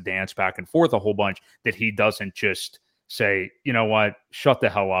everybody does a dance back and forth a whole bunch, that he doesn't just say, you know what, shut the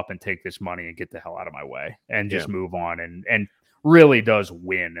hell up and take this money and get the hell out of my way and just move on and really does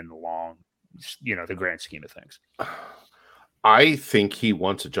win in the long, the grand scheme of things. I think he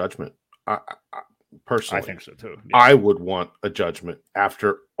wants a judgment. Personally, I think so too. Yeah. I would want a judgment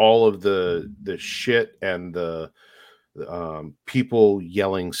after all of the shit and the people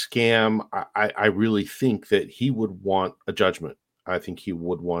yelling scam. I really think that he would want a judgment. I think he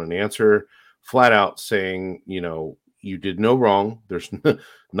would want an answer flat out saying, you did no wrong. There's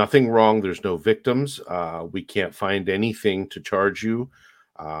nothing wrong. There's no victims. We can't find anything to charge you.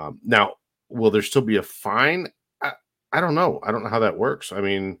 Now, will there still be a fine? I don't know. I don't know how that works. I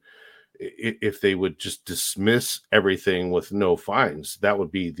mean, if they would just dismiss everything with no fines, that would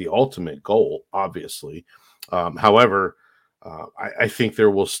be the ultimate goal, obviously. However, I think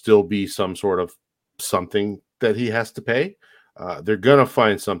there will still be some sort of something that he has to pay. They're going to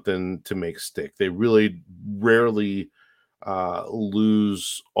find something to make stick. They really rarely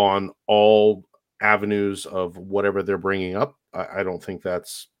lose on all avenues of whatever they're bringing up. I don't think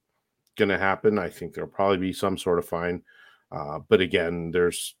that's going to happen. I think there'll probably be some sort of fine. But again,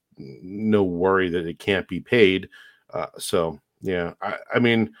 there's no worry that it can't be paid. I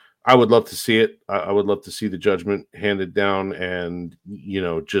mean, I would love to see it. I would love to see the judgment handed down and,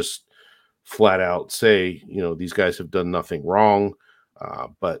 just flat out say, these guys have done nothing wrong.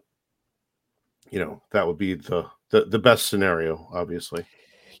 But, that would be the best scenario, obviously.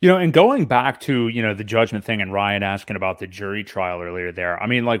 And going back to, the judgment thing and Ryan asking about the jury trial earlier there, I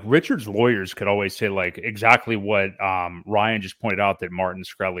mean, like Richard's lawyers could always say like exactly what Ryan just pointed out that Martin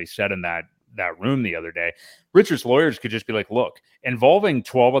Shkreli said in that room the other day. Richard's lawyers could just be like, look, involving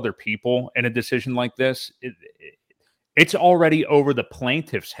 12 other people in a decision like this, it's already over the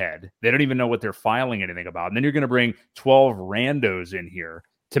plaintiff's head. They don't even know what they're filing anything about. And then you're going to bring 12 randos in here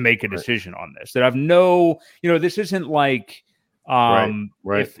to make a decision on this that have no, this isn't like, right.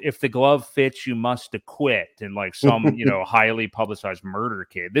 If the glove fits, you must acquit, and like some highly publicized murder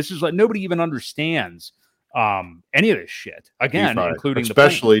case. This is like nobody even understands any of this shit. Again, DeFi, including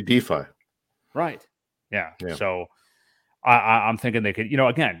especially DeFi. Right. Yeah. So I'm thinking they could,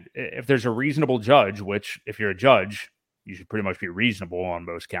 again, if there's a reasonable judge, which if you're a judge, you should pretty much be reasonable on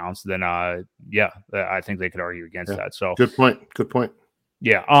most counts, then I think they could argue against that. So good point.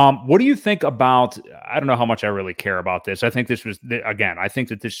 Yeah. What do you think about, I don't know how much I really care about this. I think this was, again, I think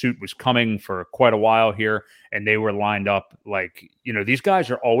that this suit was coming for quite a while here, and they were lined up like, these guys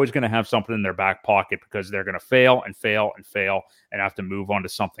are always going to have something in their back pocket because they're going to fail and fail and fail and have to move on to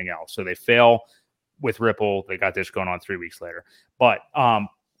something else. So they fail with Ripple. They got this going on 3 weeks later. But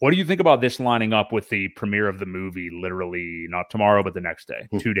what do you think about this lining up with the premiere of the movie, literally not tomorrow, but the next day,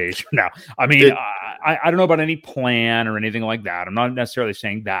 2 days from now? I mean, I don't know about any plan or anything like that. I'm not necessarily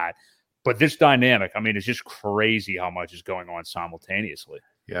saying that, but this dynamic, I mean, it's just crazy how much is going on simultaneously.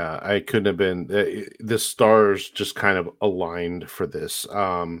 Yeah, I couldn't have been, the stars just kind of aligned for this.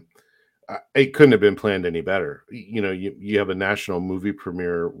 It couldn't have been planned any better. You have a national movie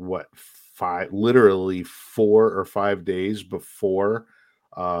premiere, literally 4 or 5 days before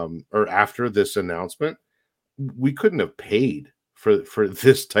or after this announcement. We couldn't have paid for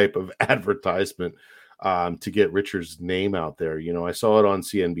this type of advertisement to get Richard's name out there. I saw it on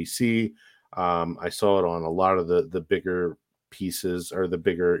CNBC. I saw it on a lot of the bigger pieces or the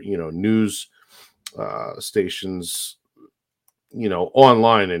bigger, news stations,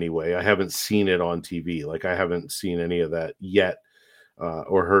 online anyway. I haven't seen it on TV. Like I haven't seen any of that yet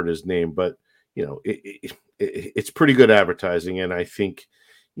or heard his name, but it's pretty good advertising. And I think,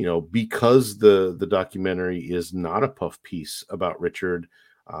 because the documentary is not a puff piece about Richard,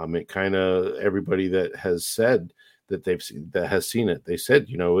 it kind of, everybody that has said that has seen it, they said,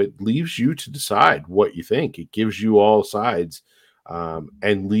 it leaves you to decide what you think. It gives you all sides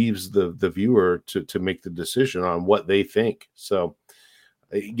and leaves the viewer to make the decision on what they think. So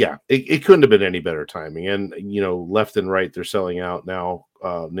yeah, it couldn't have been any better timing. And, left and right, they're selling out now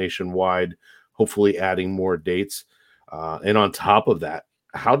nationwide, hopefully adding more dates. And on top of that,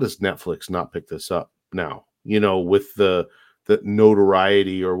 how does Netflix not pick this up now? With the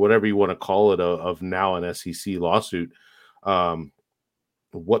notoriety or whatever you want to call it of now an SEC lawsuit.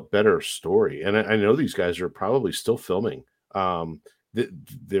 What better story? And I know these guys are probably still filming.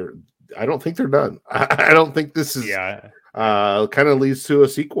 They're I don't think they're done. I don't think this is kind of leads to a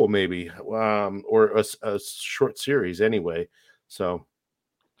sequel maybe, or a short series anyway. So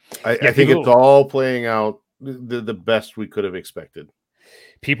I think it's all playing out the best we could have expected.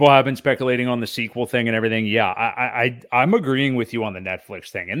 People have been speculating on the sequel thing and everything. Yeah, I'm agreeing with you on the Netflix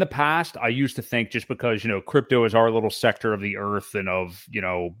thing. In the past, I used to think just because, crypto is our little sector of the earth and of,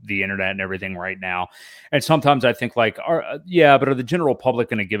 the internet and everything right now. And sometimes I think but are the general public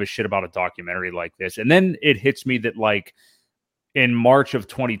going to give a shit about a documentary like this? And then it hits me that in March of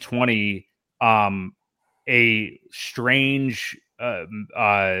 2020, a strange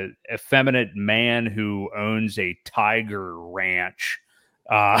effeminate man who owns a tiger ranch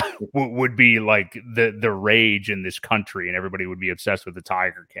would be the rage in this country, and everybody would be obsessed with the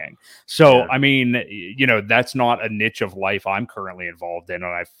Tiger King. So, I mean, that's not a niche of life I'm currently involved in, and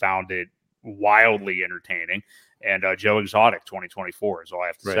I found it wildly entertaining. And Joe Exotic 2024 is all I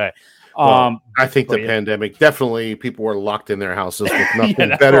have to say. Well, I think the pandemic, definitely people were locked in their houses with nothing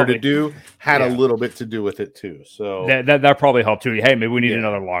better to do, had a little bit to do with it too. So that probably helped too. Hey, maybe we need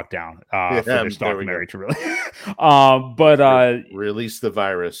another lockdown for this documentary to really release the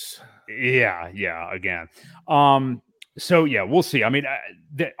virus. Yeah, again. So we'll see. I mean,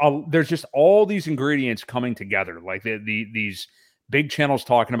 there's just all these ingredients coming together, like these big channels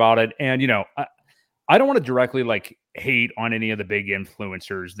talking about it, and I don't want to directly hate on any of the big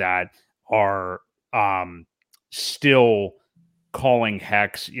influencers that are still calling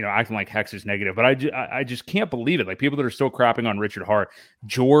Hex, acting like Hex is negative, but I just can't believe it. Like people that are still crapping on Richard Hart,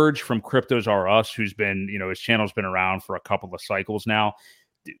 George from Cryptos R Us, who's been, his channel's been around for a couple of cycles now,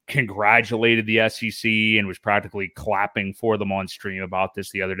 congratulated the SEC and was practically clapping for them on stream about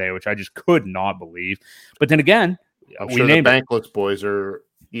this the other day, which I just could not believe. But then again, I'm sure the Bankless boys are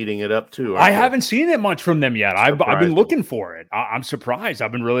eating it up too. I haven't seen it much from them yet. I've been looking for it. I'm surprised.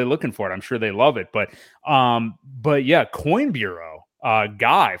 I've been really looking for it. I'm sure they love it. But yeah, Coin Bureau,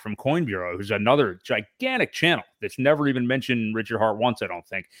 guy from Coin Bureau, who's another gigantic channel that's never even mentioned Richard Hart once, I don't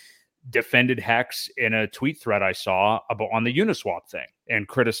think, defended Hex in a tweet thread I saw on the Uniswap thing and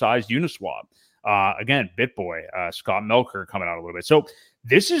criticized Uniswap. Again, BitBoy, Scott Melker coming out a little bit. So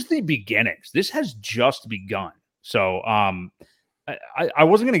this is the beginnings. This has just begun. So I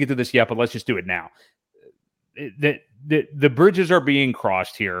wasn't going to get to this yet, but let's just do it now. The bridges are being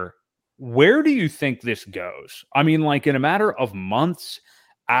crossed here. Where do you think this goes? I mean, in a matter of months,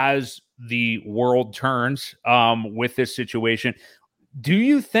 as the world turns with this situation, do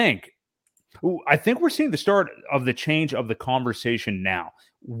you think? I think we're seeing the start of the change of the conversation now.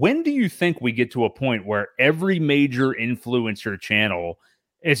 When do you think we get to a point where every major influencer channel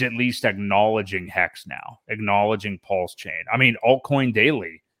is at least acknowledging Hex now, acknowledging Pulse Chain? I mean, Altcoin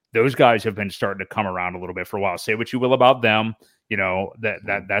Daily, those guys have been starting to come around a little bit for a while. Say what you will about them,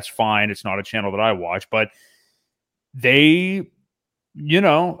 that's fine. It's not a channel that I watch, but they,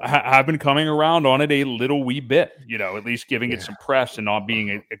 have been coming around on it a little wee bit, at least giving it some press and not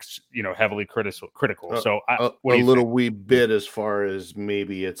being, heavily critical. So a little wee bit as far as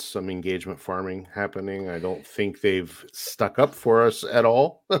maybe it's some engagement farming happening. I don't think they've stuck up for us at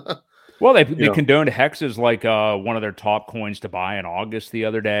all. Well, they condoned Hex as one of their top coins to buy in August the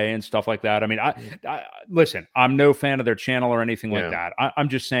other day and stuff like that. I mean, I listen, I'm no fan of their channel or anything like that. I'm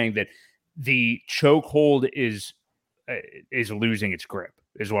just saying that the chokehold is losing its grip,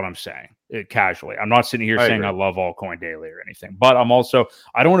 is what I'm saying, casually. I'm not sitting here saying I love Altcoin Daily or anything, but I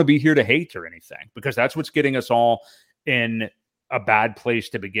don't want to be here to hate or anything, because that's what's getting us all in a bad place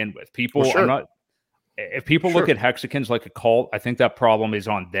to begin with. People if people look at Hexicans like a cult, I think that problem is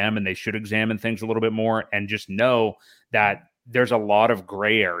on them, and they should examine things a little bit more and just know that there's a lot of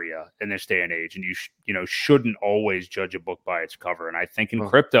gray area in this day and age, and you shouldn't always judge a book by its cover. And I think in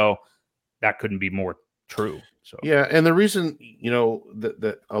crypto, that couldn't be more true. So and the reason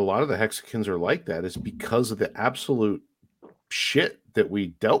that a lot of the Hexicans are like that is because of the absolute shit that we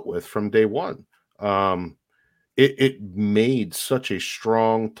dealt with from day one. It made such a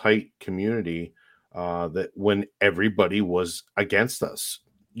strong, tight community that when everybody was against us,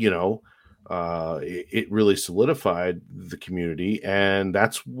 it really solidified the community, and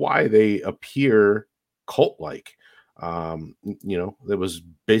that's why they appear cult-like. That was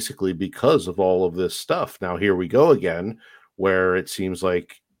basically because of all of this stuff. Now here we go again, where it seems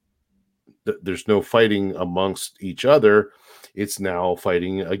like there's no fighting amongst each other. It's now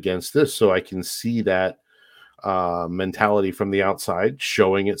fighting against this. So I can see that mentality from the outside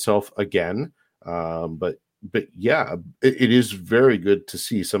showing itself again. But but yeah, it is very good to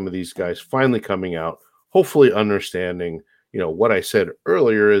see some of these guys finally coming out, hopefully understanding, what I said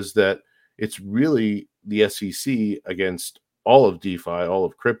earlier is that it's really the SEC against all of DeFi, all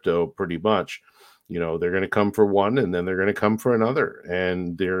of crypto, pretty much. They're going to come for one and then they're going to come for another,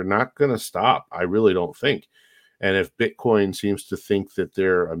 and they're not going to stop. I really don't think. And if Bitcoin seems to think that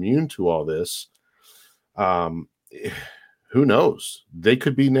they're immune to all this, um, who knows? They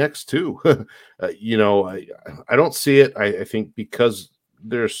could be next too. I don't see it. I think because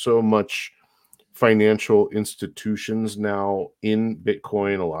there's so much financial institutions now in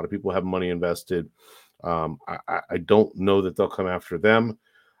Bitcoin, a lot of people have money invested. I don't know that they'll come after them,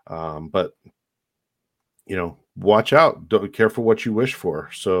 but watch out. Don't careful what you wish for.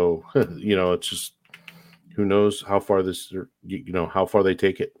 So it's just who knows how far how far they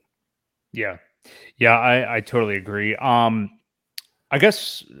take it. Yeah. Yeah, I totally agree. I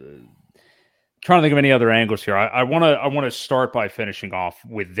guess trying to think of any other angles here. I want to start by finishing off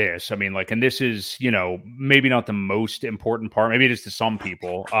with this. I mean, like, and this is, maybe not the most important part. Maybe it is to some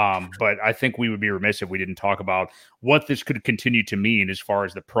people. But I think we would be remiss if we didn't talk about what this could continue to mean as far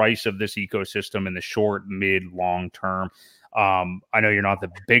as the price of this ecosystem in the short, mid, long term. I know you're not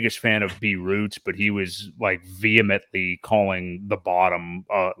the biggest fan of B Roots, but he was like vehemently calling the bottom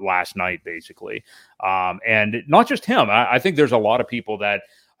last night, basically. And not just him. I think there's a lot of people that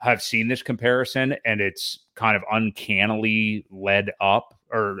have seen this comparison, and it's kind of uncannily led up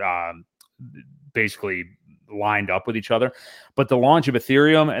or basically lined up with each other. But the launch of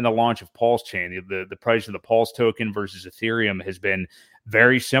Ethereum and the launch of Pulse Chain, the price of the Pulse token versus Ethereum has been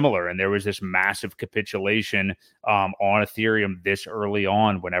very similar. And there was this massive capitulation on Ethereum this early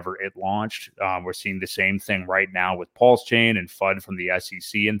on whenever it launched. We're seeing the same thing right now with Pulse Chain and FUD from the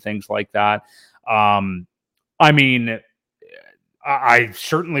SEC and things like that. I mean, I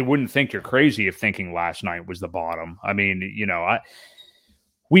certainly wouldn't think you're crazy if thinking last night was the bottom. I mean,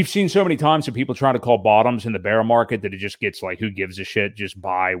 we've seen so many times of people trying to call bottoms in the bear market that it just gets like, who gives a shit? Just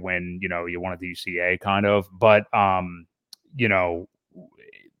buy when, you want a DCA kind of. But, you know,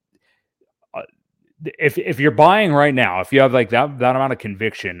 if you're buying right now, if you have like that amount of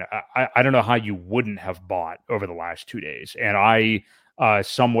conviction, I don't know how you wouldn't have bought over the last 2 days. And I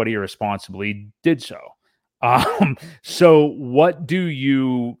somewhat irresponsibly did so. So what do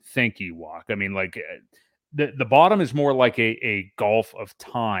you think, Ewok? I mean, like the bottom is more like a gulf of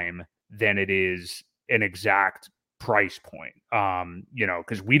time than it is an exact price point.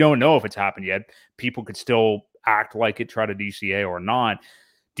 Because we don't know if it's happened yet. People could still act like it, try to DCA or not.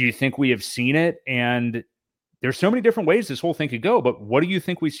 Do you think we have seen it? And there's so many different ways this whole thing could go, but what do you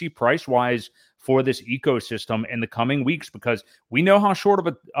think we see price wise for this ecosystem in the coming weeks? Because we know how short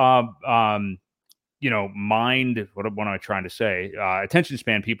of a what am I trying to say? Attention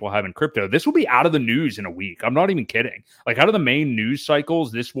span people have in crypto. This will be out of the news in a week. I'm not even kidding. Like, out of the main news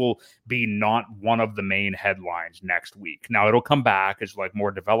cycles, this will be not one of the main headlines next week. Now it'll come back as like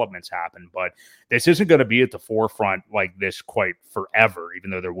more developments happen, but this isn't going to be at the forefront like this quite forever, even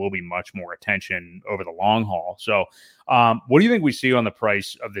though there will be much more attention over the long haul. So what do you think we see on the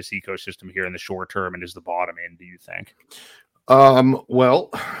price of this ecosystem here in the short term, and is the bottom in, do you think? Well,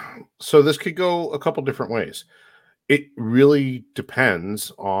 so this could go a couple different ways. It really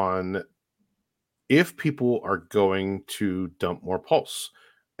depends on if people are going to dump more Pulse.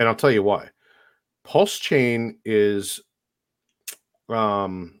 And I'll tell you why. Pulse chain is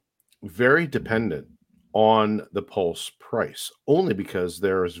very dependent on the Pulse price, only because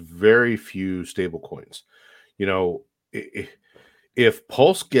there's very few stable coins. If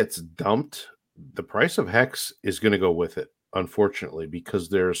Pulse gets dumped, the price of Hex is going to go with it, unfortunately, because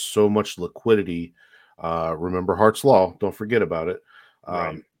there's so much liquidity. Remember Hart's Law, don't forget about it.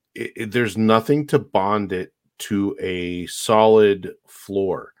 Right. There's nothing to bond it to a solid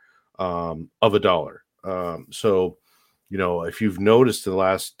floor of $1. So, if you've noticed the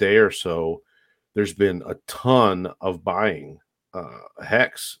last day or so, there's been a ton of buying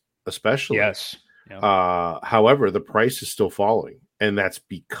Hex, especially. Yes. However, the price is still falling, and that's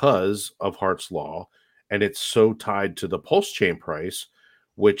because of Hart's Law, and it's so tied to the Pulse chain price,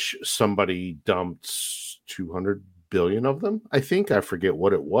 which somebody dumped 200 billion of them. I think, I forget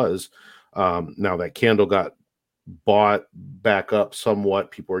what it was. Now that candle got bought back up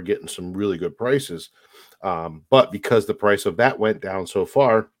somewhat. People are getting some really good prices, but because the price of that went down so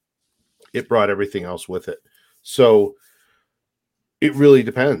far, it brought everything else with it. So it really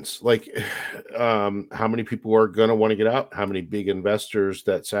depends. Like, how many people are going to want to get out? How many big investors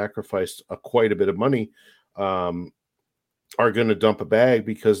that sacrificed quite a bit of money are going to dump a bag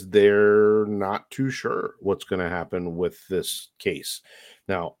because they're not too sure what's going to happen with this case?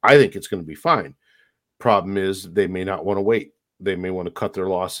 Now, I think it's going to be fine, Problem is they may not want to wait. They may want to cut their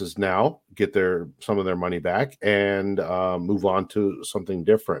losses now, get some of their money back, and move on to something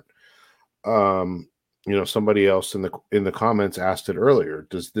different. Somebody else in the comments asked it earlier.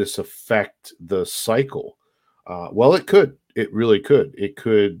 Does this affect the cycle? Well, it could. It really could. It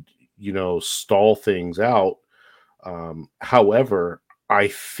could, stall things out. However, I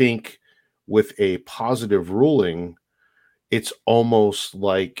think with a positive ruling, it's almost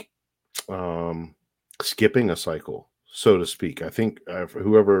like skipping a cycle, so to speak. I think I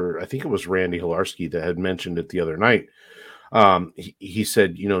think it was Randy Hilarski that had mentioned it the other night. He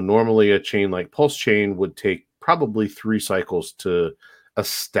said, normally a chain like Pulse Chain would take probably 3 cycles to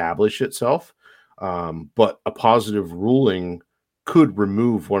establish itself. But a positive ruling could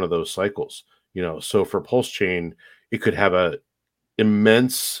remove one of those cycles, so for Pulse Chain, it could have a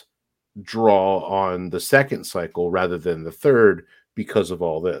immense draw on the second cycle rather than the third because of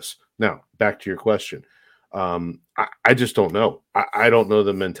all this. Now, back to your question. I just don't know. I don't know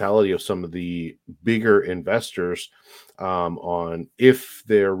the mentality of some of the bigger investors on if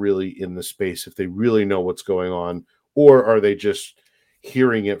they're really in the space, if they really know what's going on, or are they just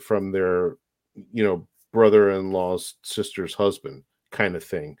hearing it from their, brother-in-law's sister's husband kind of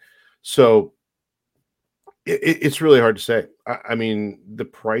thing. So it's really hard to say. I mean, the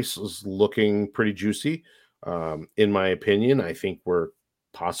price is looking pretty juicy. In my opinion, I think we're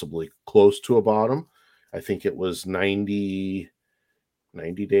possibly close to a bottom. I think it was 90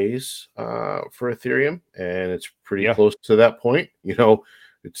 days for Ethereum, and it's pretty close to that point.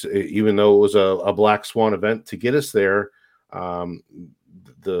 It's even though it was a black swan event to get us there,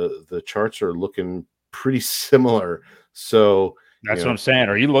 the charts are looking pretty similar. So that's what I'm saying.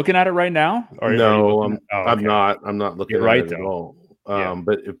 Are you looking at it right now? Or no, are you looking I'm not. I'm not looking You're at right, it at though. all.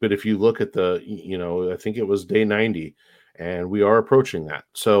 But if you look at I think it was day 90, and we are approaching that.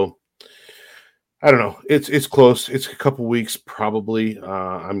 So I don't know. It's close. It's a couple weeks probably.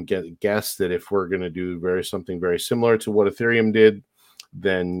 I'm guess that if we're going to do something very similar to what Ethereum did,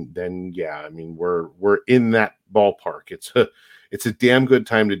 then yeah, I mean we're in that ballpark. It's a damn good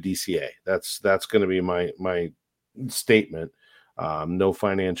time to DCA. That's going to be my statement. No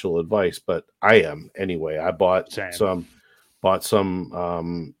financial advice, but I am anyway. I bought some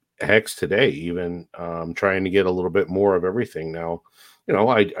Hex today, even trying to get a little bit more of everything. Now,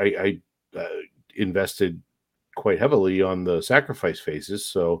 I invested quite heavily on the sacrifice phases,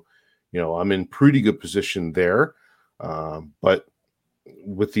 so I'm in pretty good position there. But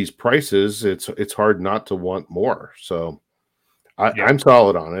with these prices, it's hard not to want more. So I'm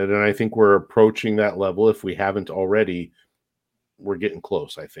solid on it, and I think we're approaching that level. If we haven't already, we're getting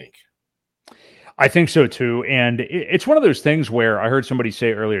close, I think. I think so too, and it's one of those things where I heard somebody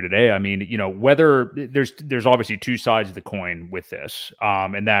say earlier today. I mean, whether there's obviously two sides of the coin with this,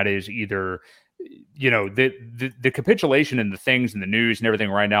 and that is either the capitulation and the things in the news and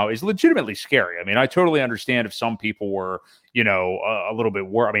everything right now is legitimately scary. I mean, I totally understand if some people were a little bit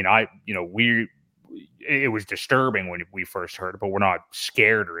worried. I mean, it was disturbing when we first heard it, but we're not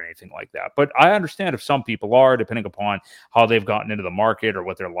scared or anything like that. But I understand if some people are, depending upon how they've gotten into the market or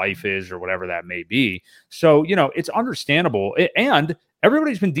what their life is or whatever that may be. So, it's understandable. And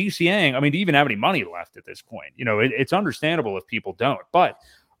everybody's been DCAing. I mean, to even have any money left at this point, it's understandable if people don't. But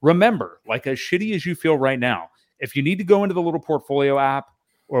remember, like as shitty as you feel right now, if you need to go into the little portfolio app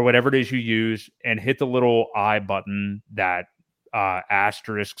or whatever it is you use and hit the little I button that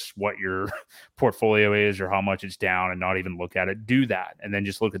asterisks what your portfolio is or how much it's down and not even look at it, do that. And then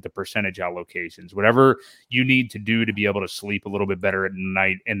just look at the percentage allocations, whatever you need to do to be able to sleep a little bit better at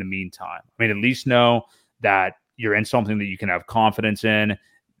night in the meantime. I mean, at least know that you're in something that you can have confidence in.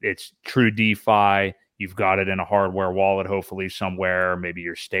 It's true DeFi. You've got it in a hardware wallet, hopefully somewhere. Maybe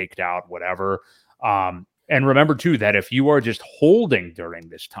you're staked out, whatever. And remember, too, that if you are just holding during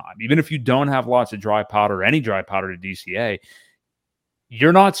this time, even if you don't have lots of dry powder, any dry powder to DCA,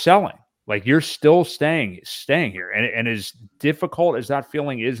 you're not selling. Like you're still staying here. And as difficult as that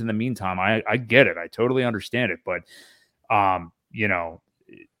feeling is in the meantime, I get it. I totally understand it. But,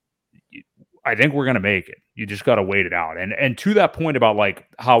 I think we're going to make it. You just got to wait it out. And to that point about like,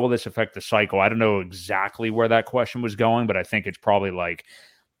 how will this affect the cycle? I don't know exactly where that question was going, but I think it's probably like,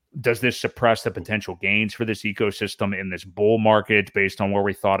 does this suppress the potential gains for this ecosystem in this bull market based on where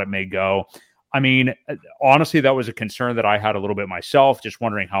we thought it may go? I mean, honestly, that was a concern that I had a little bit myself, just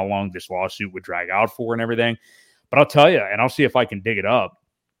wondering how long this lawsuit would drag out for and everything. But I'll tell you, and I'll see if I can dig it up.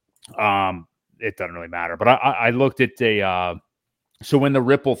 It doesn't really matter. But I looked at so when the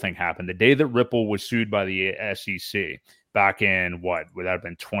Ripple thing happened, the day that Ripple was sued by the SEC back in what would that have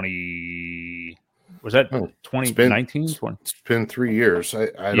been Was that Oh, it's been 2019? it's been 3 years. I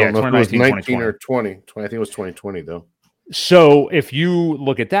Yeah, don't know if it was 2019, 19 2020. or 20. I think it was 2020 though. So if you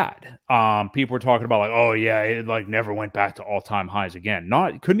look at that, people were talking about like, oh yeah, it like never went back to all-time highs again.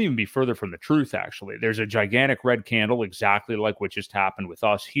 Not couldn't even be further from the truth, actually. There's a gigantic red candle, exactly like what just happened with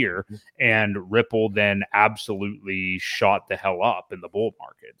us here, and Ripple then absolutely shot the hell up in the bull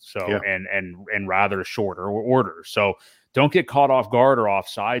market. So Yeah. and rather shorter order. So don't get caught off guard or off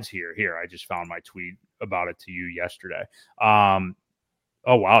sides here. Here, I just found my tweet about it to you yesterday. Oh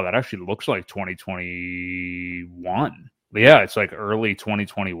wow, that actually looks like 2021. Yeah, it's like early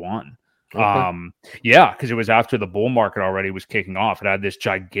 2021. Okay. Yeah, because it was after the bull market already was kicking off. It had this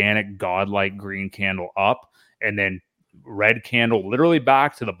gigantic godlike green candle up, and then red candle literally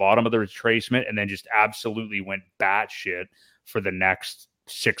back to the bottom of the retracement, and then just absolutely went batshit for the next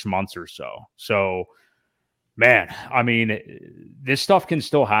 6 months or so. So man, I mean, this stuff can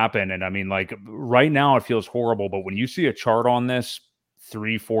still happen. And I mean, like right now it feels horrible, but when you see a chart on this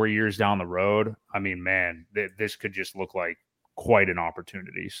 3, 4 years down the road, I mean, man, this could just look like quite an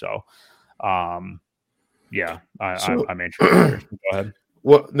opportunity. So, um, yeah, So, I'm interested here. So go ahead.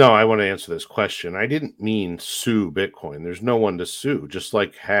 well, no, I want to answer this question. I didn't mean sue Bitcoin. There's no one to sue, just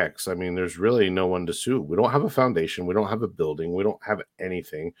like Hex. I mean, there's really no one to sue. We don't have a foundation. We don't have a building. We don't have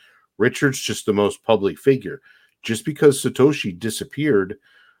anything. Richard's just the most public figure. Just because Satoshi disappeared,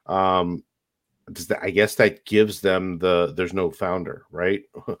 um, I guess that gives them there's no founder, right?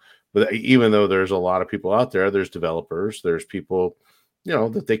 But even though there's a lot of people out there, there's developers, there's people,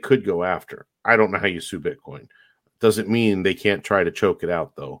 that they could go after. I don't know how you sue Bitcoin. Doesn't mean they can't try to choke it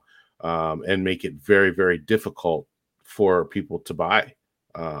out though, and make it very, very difficult for people to buy.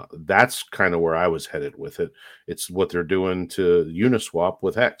 That's kind of where I was headed with it. It's what they're doing to Uniswap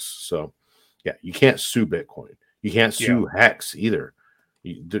with Hex. So, yeah, you can't sue Bitcoin. You can't Yeah. sue Hex either.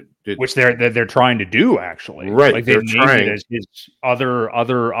 Which they're trying to do actually. Right. Like they've They're named it trying. as his other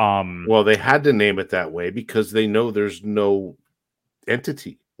Well, they had to name it that way because they know there's no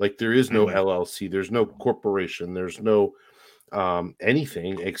entity. Like there is no mhm. LLC, there's no corporation, there's no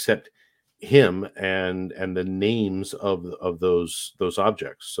anything except him and the names of those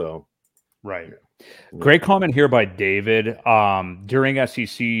objects. So Right. yeah. Great comment here by David. During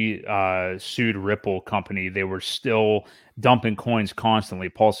SEC sued Ripple company, they were still dumping coins constantly.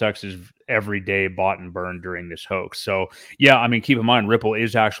 PulseX is every day bought and burned during this hoax. So yeah, I mean, keep in mind Ripple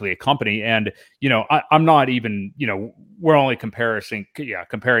is actually a company, and I'm not even we're only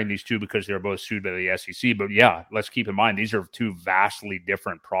comparing these two because they're both sued by the SEC. But yeah, let's keep in mind these are two vastly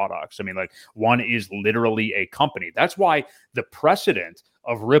different products. I mean, like one is literally a company. That's why the precedent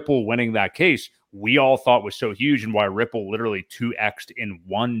of Ripple winning that case we all thought was so huge, and why Ripple literally 2x'd in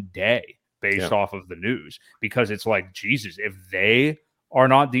one day based off of the news, because it's like, Jesus, if they are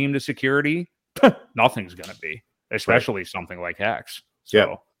not deemed a security, nothing's going to be, especially something like Hex.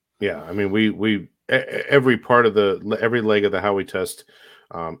 So, yeah. I mean, we every part of every leg of the Howey test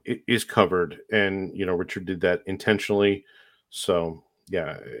is covered, and Richard did that intentionally. So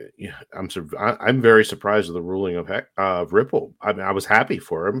yeah, I'm very surprised with the ruling of Ripple. I mean, I was happy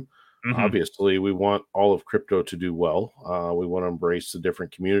for him. Obviously, we want all of crypto to do well. We want to embrace the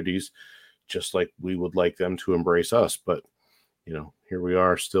different communities, just like we would like them to embrace us. But here we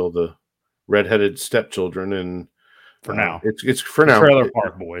are, still the redheaded stepchildren, and for now, it's for the now. Trailer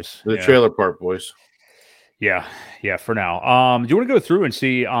Park Boys. The Trailer Park Boys. Yeah, for now. Do you want to go through and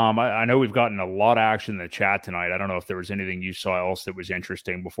see? I know we've gotten a lot of action in the chat tonight. I don't know if there was anything you saw else that was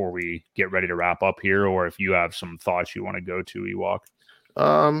interesting before we get ready to wrap up here, or if you have some thoughts you want to go to, Ewok.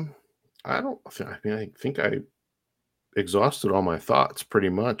 I don't. I mean, I think I exhausted all my thoughts pretty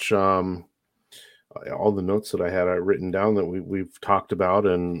much. All the notes that I had written down that we've talked about,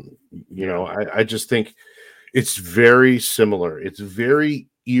 and I just think it's very similar. It's very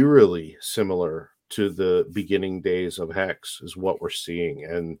eerily similar to the beginning days of Hex, is what we're seeing,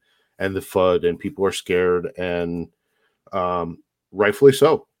 and the FUD, and people are scared, and rightfully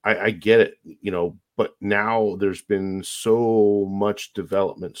so. I get it, but now there's been so much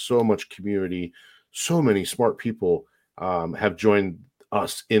development, so much community, so many smart people have joined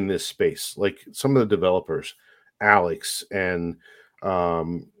us in this space. Like some of the developers, Alex, and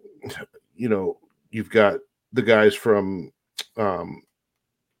you've got the guys from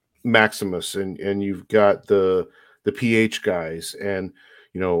Maximus, and you've got the PH guys, and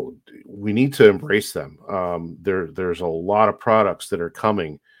we need to embrace them. There's a lot of products that are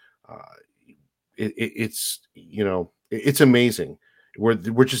coming. It's amazing.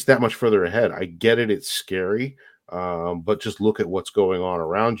 We're just that much further ahead. I get it. It's scary. But just look at what's going on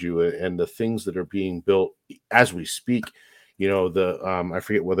around you, and the things that are being built as we speak. the I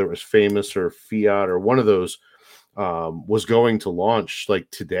forget whether it was Famous or Fiat or one of those was going to launch like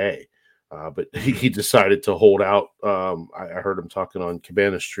today. But he decided to hold out. I heard him talking on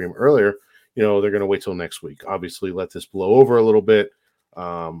Cabana's stream earlier. They're going to wait till next week. Obviously, let this blow over a little bit.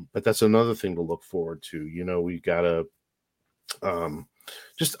 But that's another thing to look forward to. We've got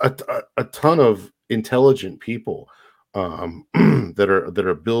just a ton of intelligent people that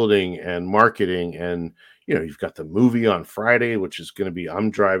are building and marketing, and you've got the movie on Friday, which is going to be.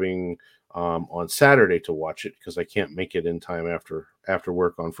 I'm driving on Saturday to watch it because I can't make it in time after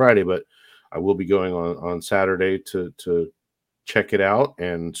work on Friday, but I will be going on Saturday to check it out,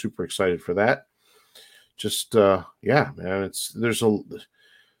 and super excited for that. Just yeah, man, there's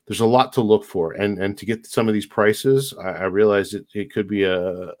a lot to look for, and to get some of these prices, I realize it could be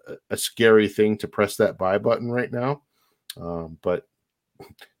a scary thing to press that buy button right now, but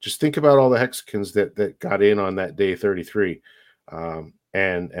just think about all the Hexicans that got in on that day 33,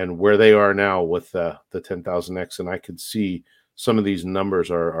 and where they are now with the 10,000X, and I could see some of these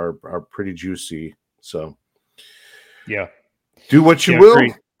numbers are pretty juicy. So yeah, do what you yeah, will,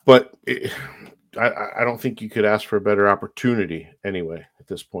 great. but I don't think you could ask for a better opportunity anyway at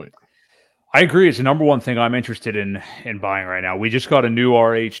this point. I agree. It's the number one thing I'm interested in buying right now. We just got a new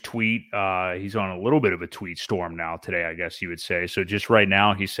RH tweet. He's on a little bit of a tweet storm now today, I guess you would say. So just right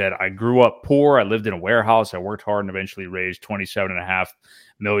now, he said, "I grew up poor. I lived in a warehouse. I worked hard and eventually raised $27.5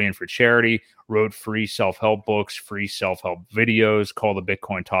 million for charity. Wrote free self-help books, free self-help videos. Call the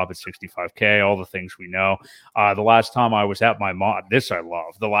Bitcoin top at 65K. All the things we know. The last time I was at my mom, this I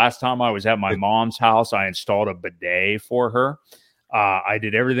love. The last time I was at my mom's house, I installed a bidet for her. I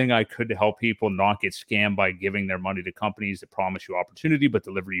did everything I could to help people not get scammed by giving their money to companies that promise you opportunity but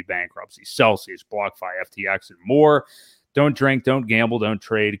deliver you bankruptcy. Celsius, BlockFi, FTX, and more. Don't drink, don't gamble, don't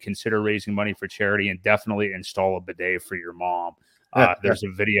trade. Consider raising money for charity, and definitely install a bidet for your mom." There's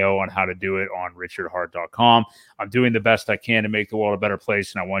a video on how to do it on richardhart.com. I'm doing the best I can to make the world a better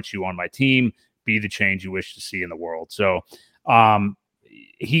place, and I want you on my team. Be the change you wish to see in the world. So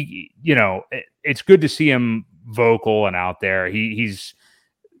it's good to see him vocal and out there. He's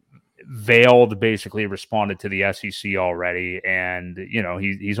veiled basically responded to the SEC already, and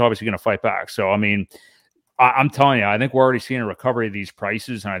he's obviously going to fight back. So I mean, I'm telling you, I think we're already seeing a recovery of these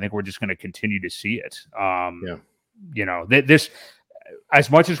prices, and I think we're just going to continue to see it. This, as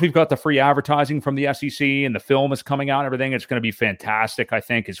much as we've got the free advertising from the SEC and the film is coming out and everything, it's going to be fantastic, I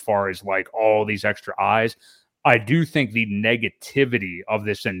think, as far as like all these extra eyes. I do think the negativity of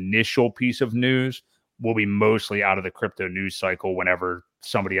this initial piece of news will be mostly out of the crypto news cycle whenever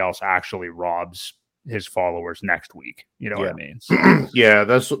somebody else actually robs his followers next week. You know what I mean? So. Yeah,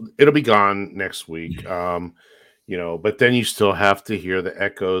 it'll be gone next week. But then you still have to hear the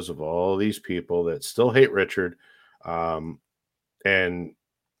echoes of all these people that still hate Richard. And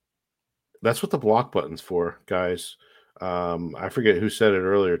that's what the block button's for, guys. I forget who said it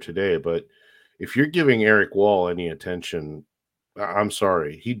earlier today, but if you're giving Eric Wall any attention, I'm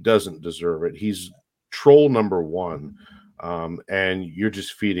sorry, he doesn't deserve it. He's troll number one, and you're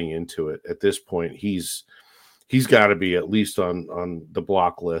just feeding into it. At this point, he's got to be at least on the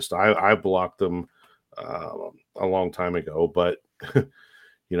block list. I blocked him a long time ago, but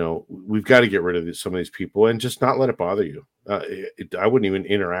we've got to get rid of some of these people and just not let it bother you. I wouldn't even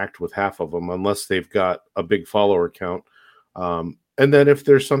interact with half of them unless they've got a big follower count. And then if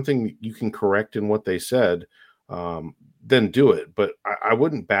there's something you can correct in what they said, then do it. But I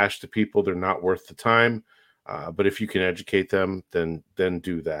wouldn't bash the people. They're not worth the time. But if you can educate them, then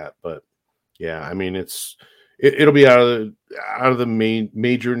do that. But yeah, I mean, it'll be out of the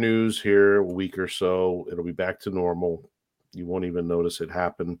major news here a week or so. It'll be back to normal. You won't even notice it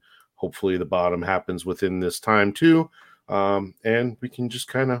happen. Hopefully the bottom happens within this time too. And we can just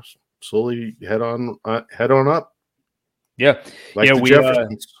kind of slowly head on up. Yeah. Like the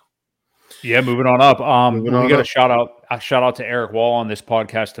Jeffersons. Moving on up. We got up. a shout out to Eric Wall on this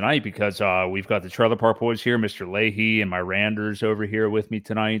podcast tonight because we've got the Trailer Park Boys here, Mr. Leahy and my Randers over here with me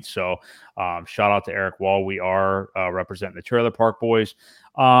tonight. So shout out to Eric Wall. We are representing the Trailer Park Boys.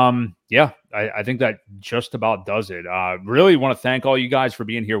 I think that just about does it. Really want to thank all you guys for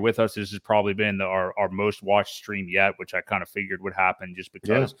being here with us. This has probably been our most watched stream yet, which I kind of figured would happen just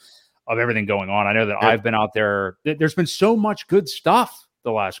because of everything going on. I know that I've been out there. There's been so much good stuff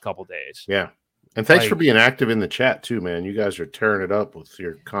the last couple days. Yeah. And thanks for being active in the chat too, man. You guys are tearing it up with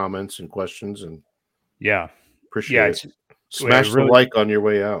your comments and questions, and appreciate it. Smash the like on your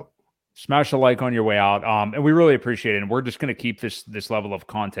way out. Smash a like on your way out. And we really appreciate it. And we're just going to keep this level of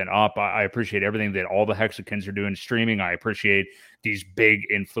content up. I appreciate everything that all the Hexicans are doing streaming. I appreciate these big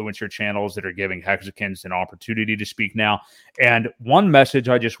influencer channels that are giving Hexicans an opportunity to speak now. And one message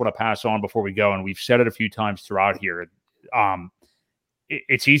I just want to pass on before we go, and we've said it a few times throughout here.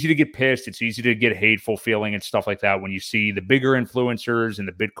 It's easy to get pissed. It's easy to get hateful feeling and stuff like that when you see the bigger influencers and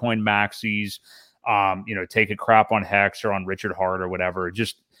the Bitcoin maxis, take a crap on Hex or on Richard Hart or whatever.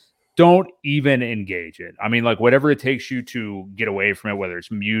 Just don't even engage it. I mean, like whatever it takes you to get away from it, whether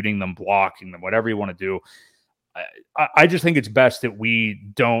it's muting them, blocking them, whatever you want to do. I just think it's best that we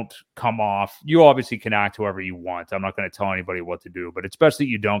don't come off. You obviously can act however you want. I'm not going to tell anybody what to do, but it's best that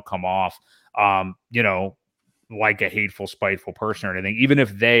you don't come off, like a hateful, spiteful person or anything, even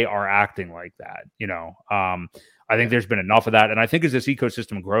if they are acting like that. I think there's been enough of that. And I think as this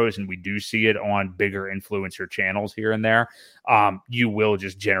ecosystem grows and we do see it on bigger influencer channels here and there, you will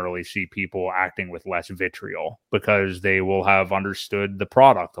just generally see people acting with less vitriol because they will have understood the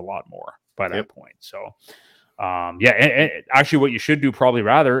product a lot more by that point. So, and actually what you should do probably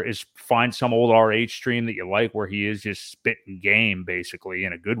rather is find some old RH stream that you like where he is just spitting game basically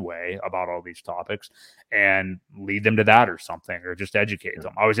in a good way about all these topics and lead them to that or something, or just educate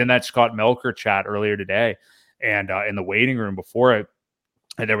them. I was in that Scott Melker chat earlier today, and in the waiting room before it,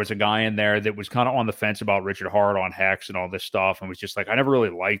 and there was a guy in there that was kind of on the fence about Richard Hart on Hex and all this stuff, and was just like, I never really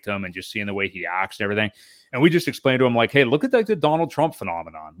liked him, and just seeing the way he acts and everything. And we just explained to him, like, hey, look at the Donald Trump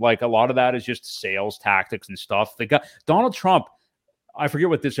phenomenon. Like, a lot of that is just sales tactics and stuff. They got Donald Trump, I forget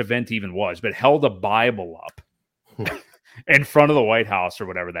what this event even was, but held a Bible up in front of the White House or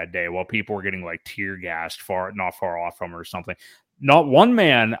whatever that day while people were getting like tear gassed not far off from her or something. Not one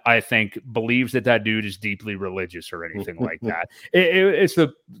man, I think, believes that dude is deeply religious or anything like that. It's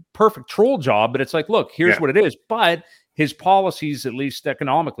the perfect troll job, but it's like, look, here's what it is. But his policies, at least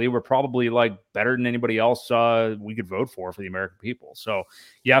economically, were probably like better than anybody else we could vote for the American people. So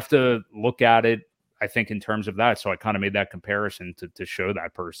you have to look at it, I think, in terms of that. So I kind of made that comparison to show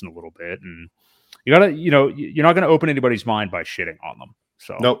that person a little bit. And you gotta, you're not going to open anybody's mind by shitting on them.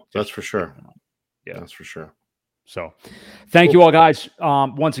 So nope, that's for sure. Yeah, that's for sure. So thank you all, guys.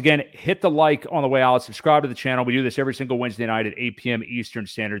 Once again, hit the like on the way out. Subscribe to the channel. We do this every single Wednesday night at 8 p.m. Eastern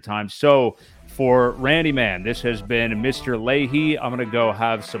Standard Time. So for Randy Man, this has been Mr. Leahy. I'm going to go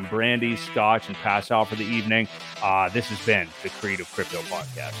have some brandy, scotch, and pass out for the evening. This has been the Creative Crypto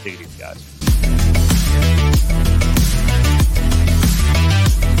Podcast. Take it easy, guys.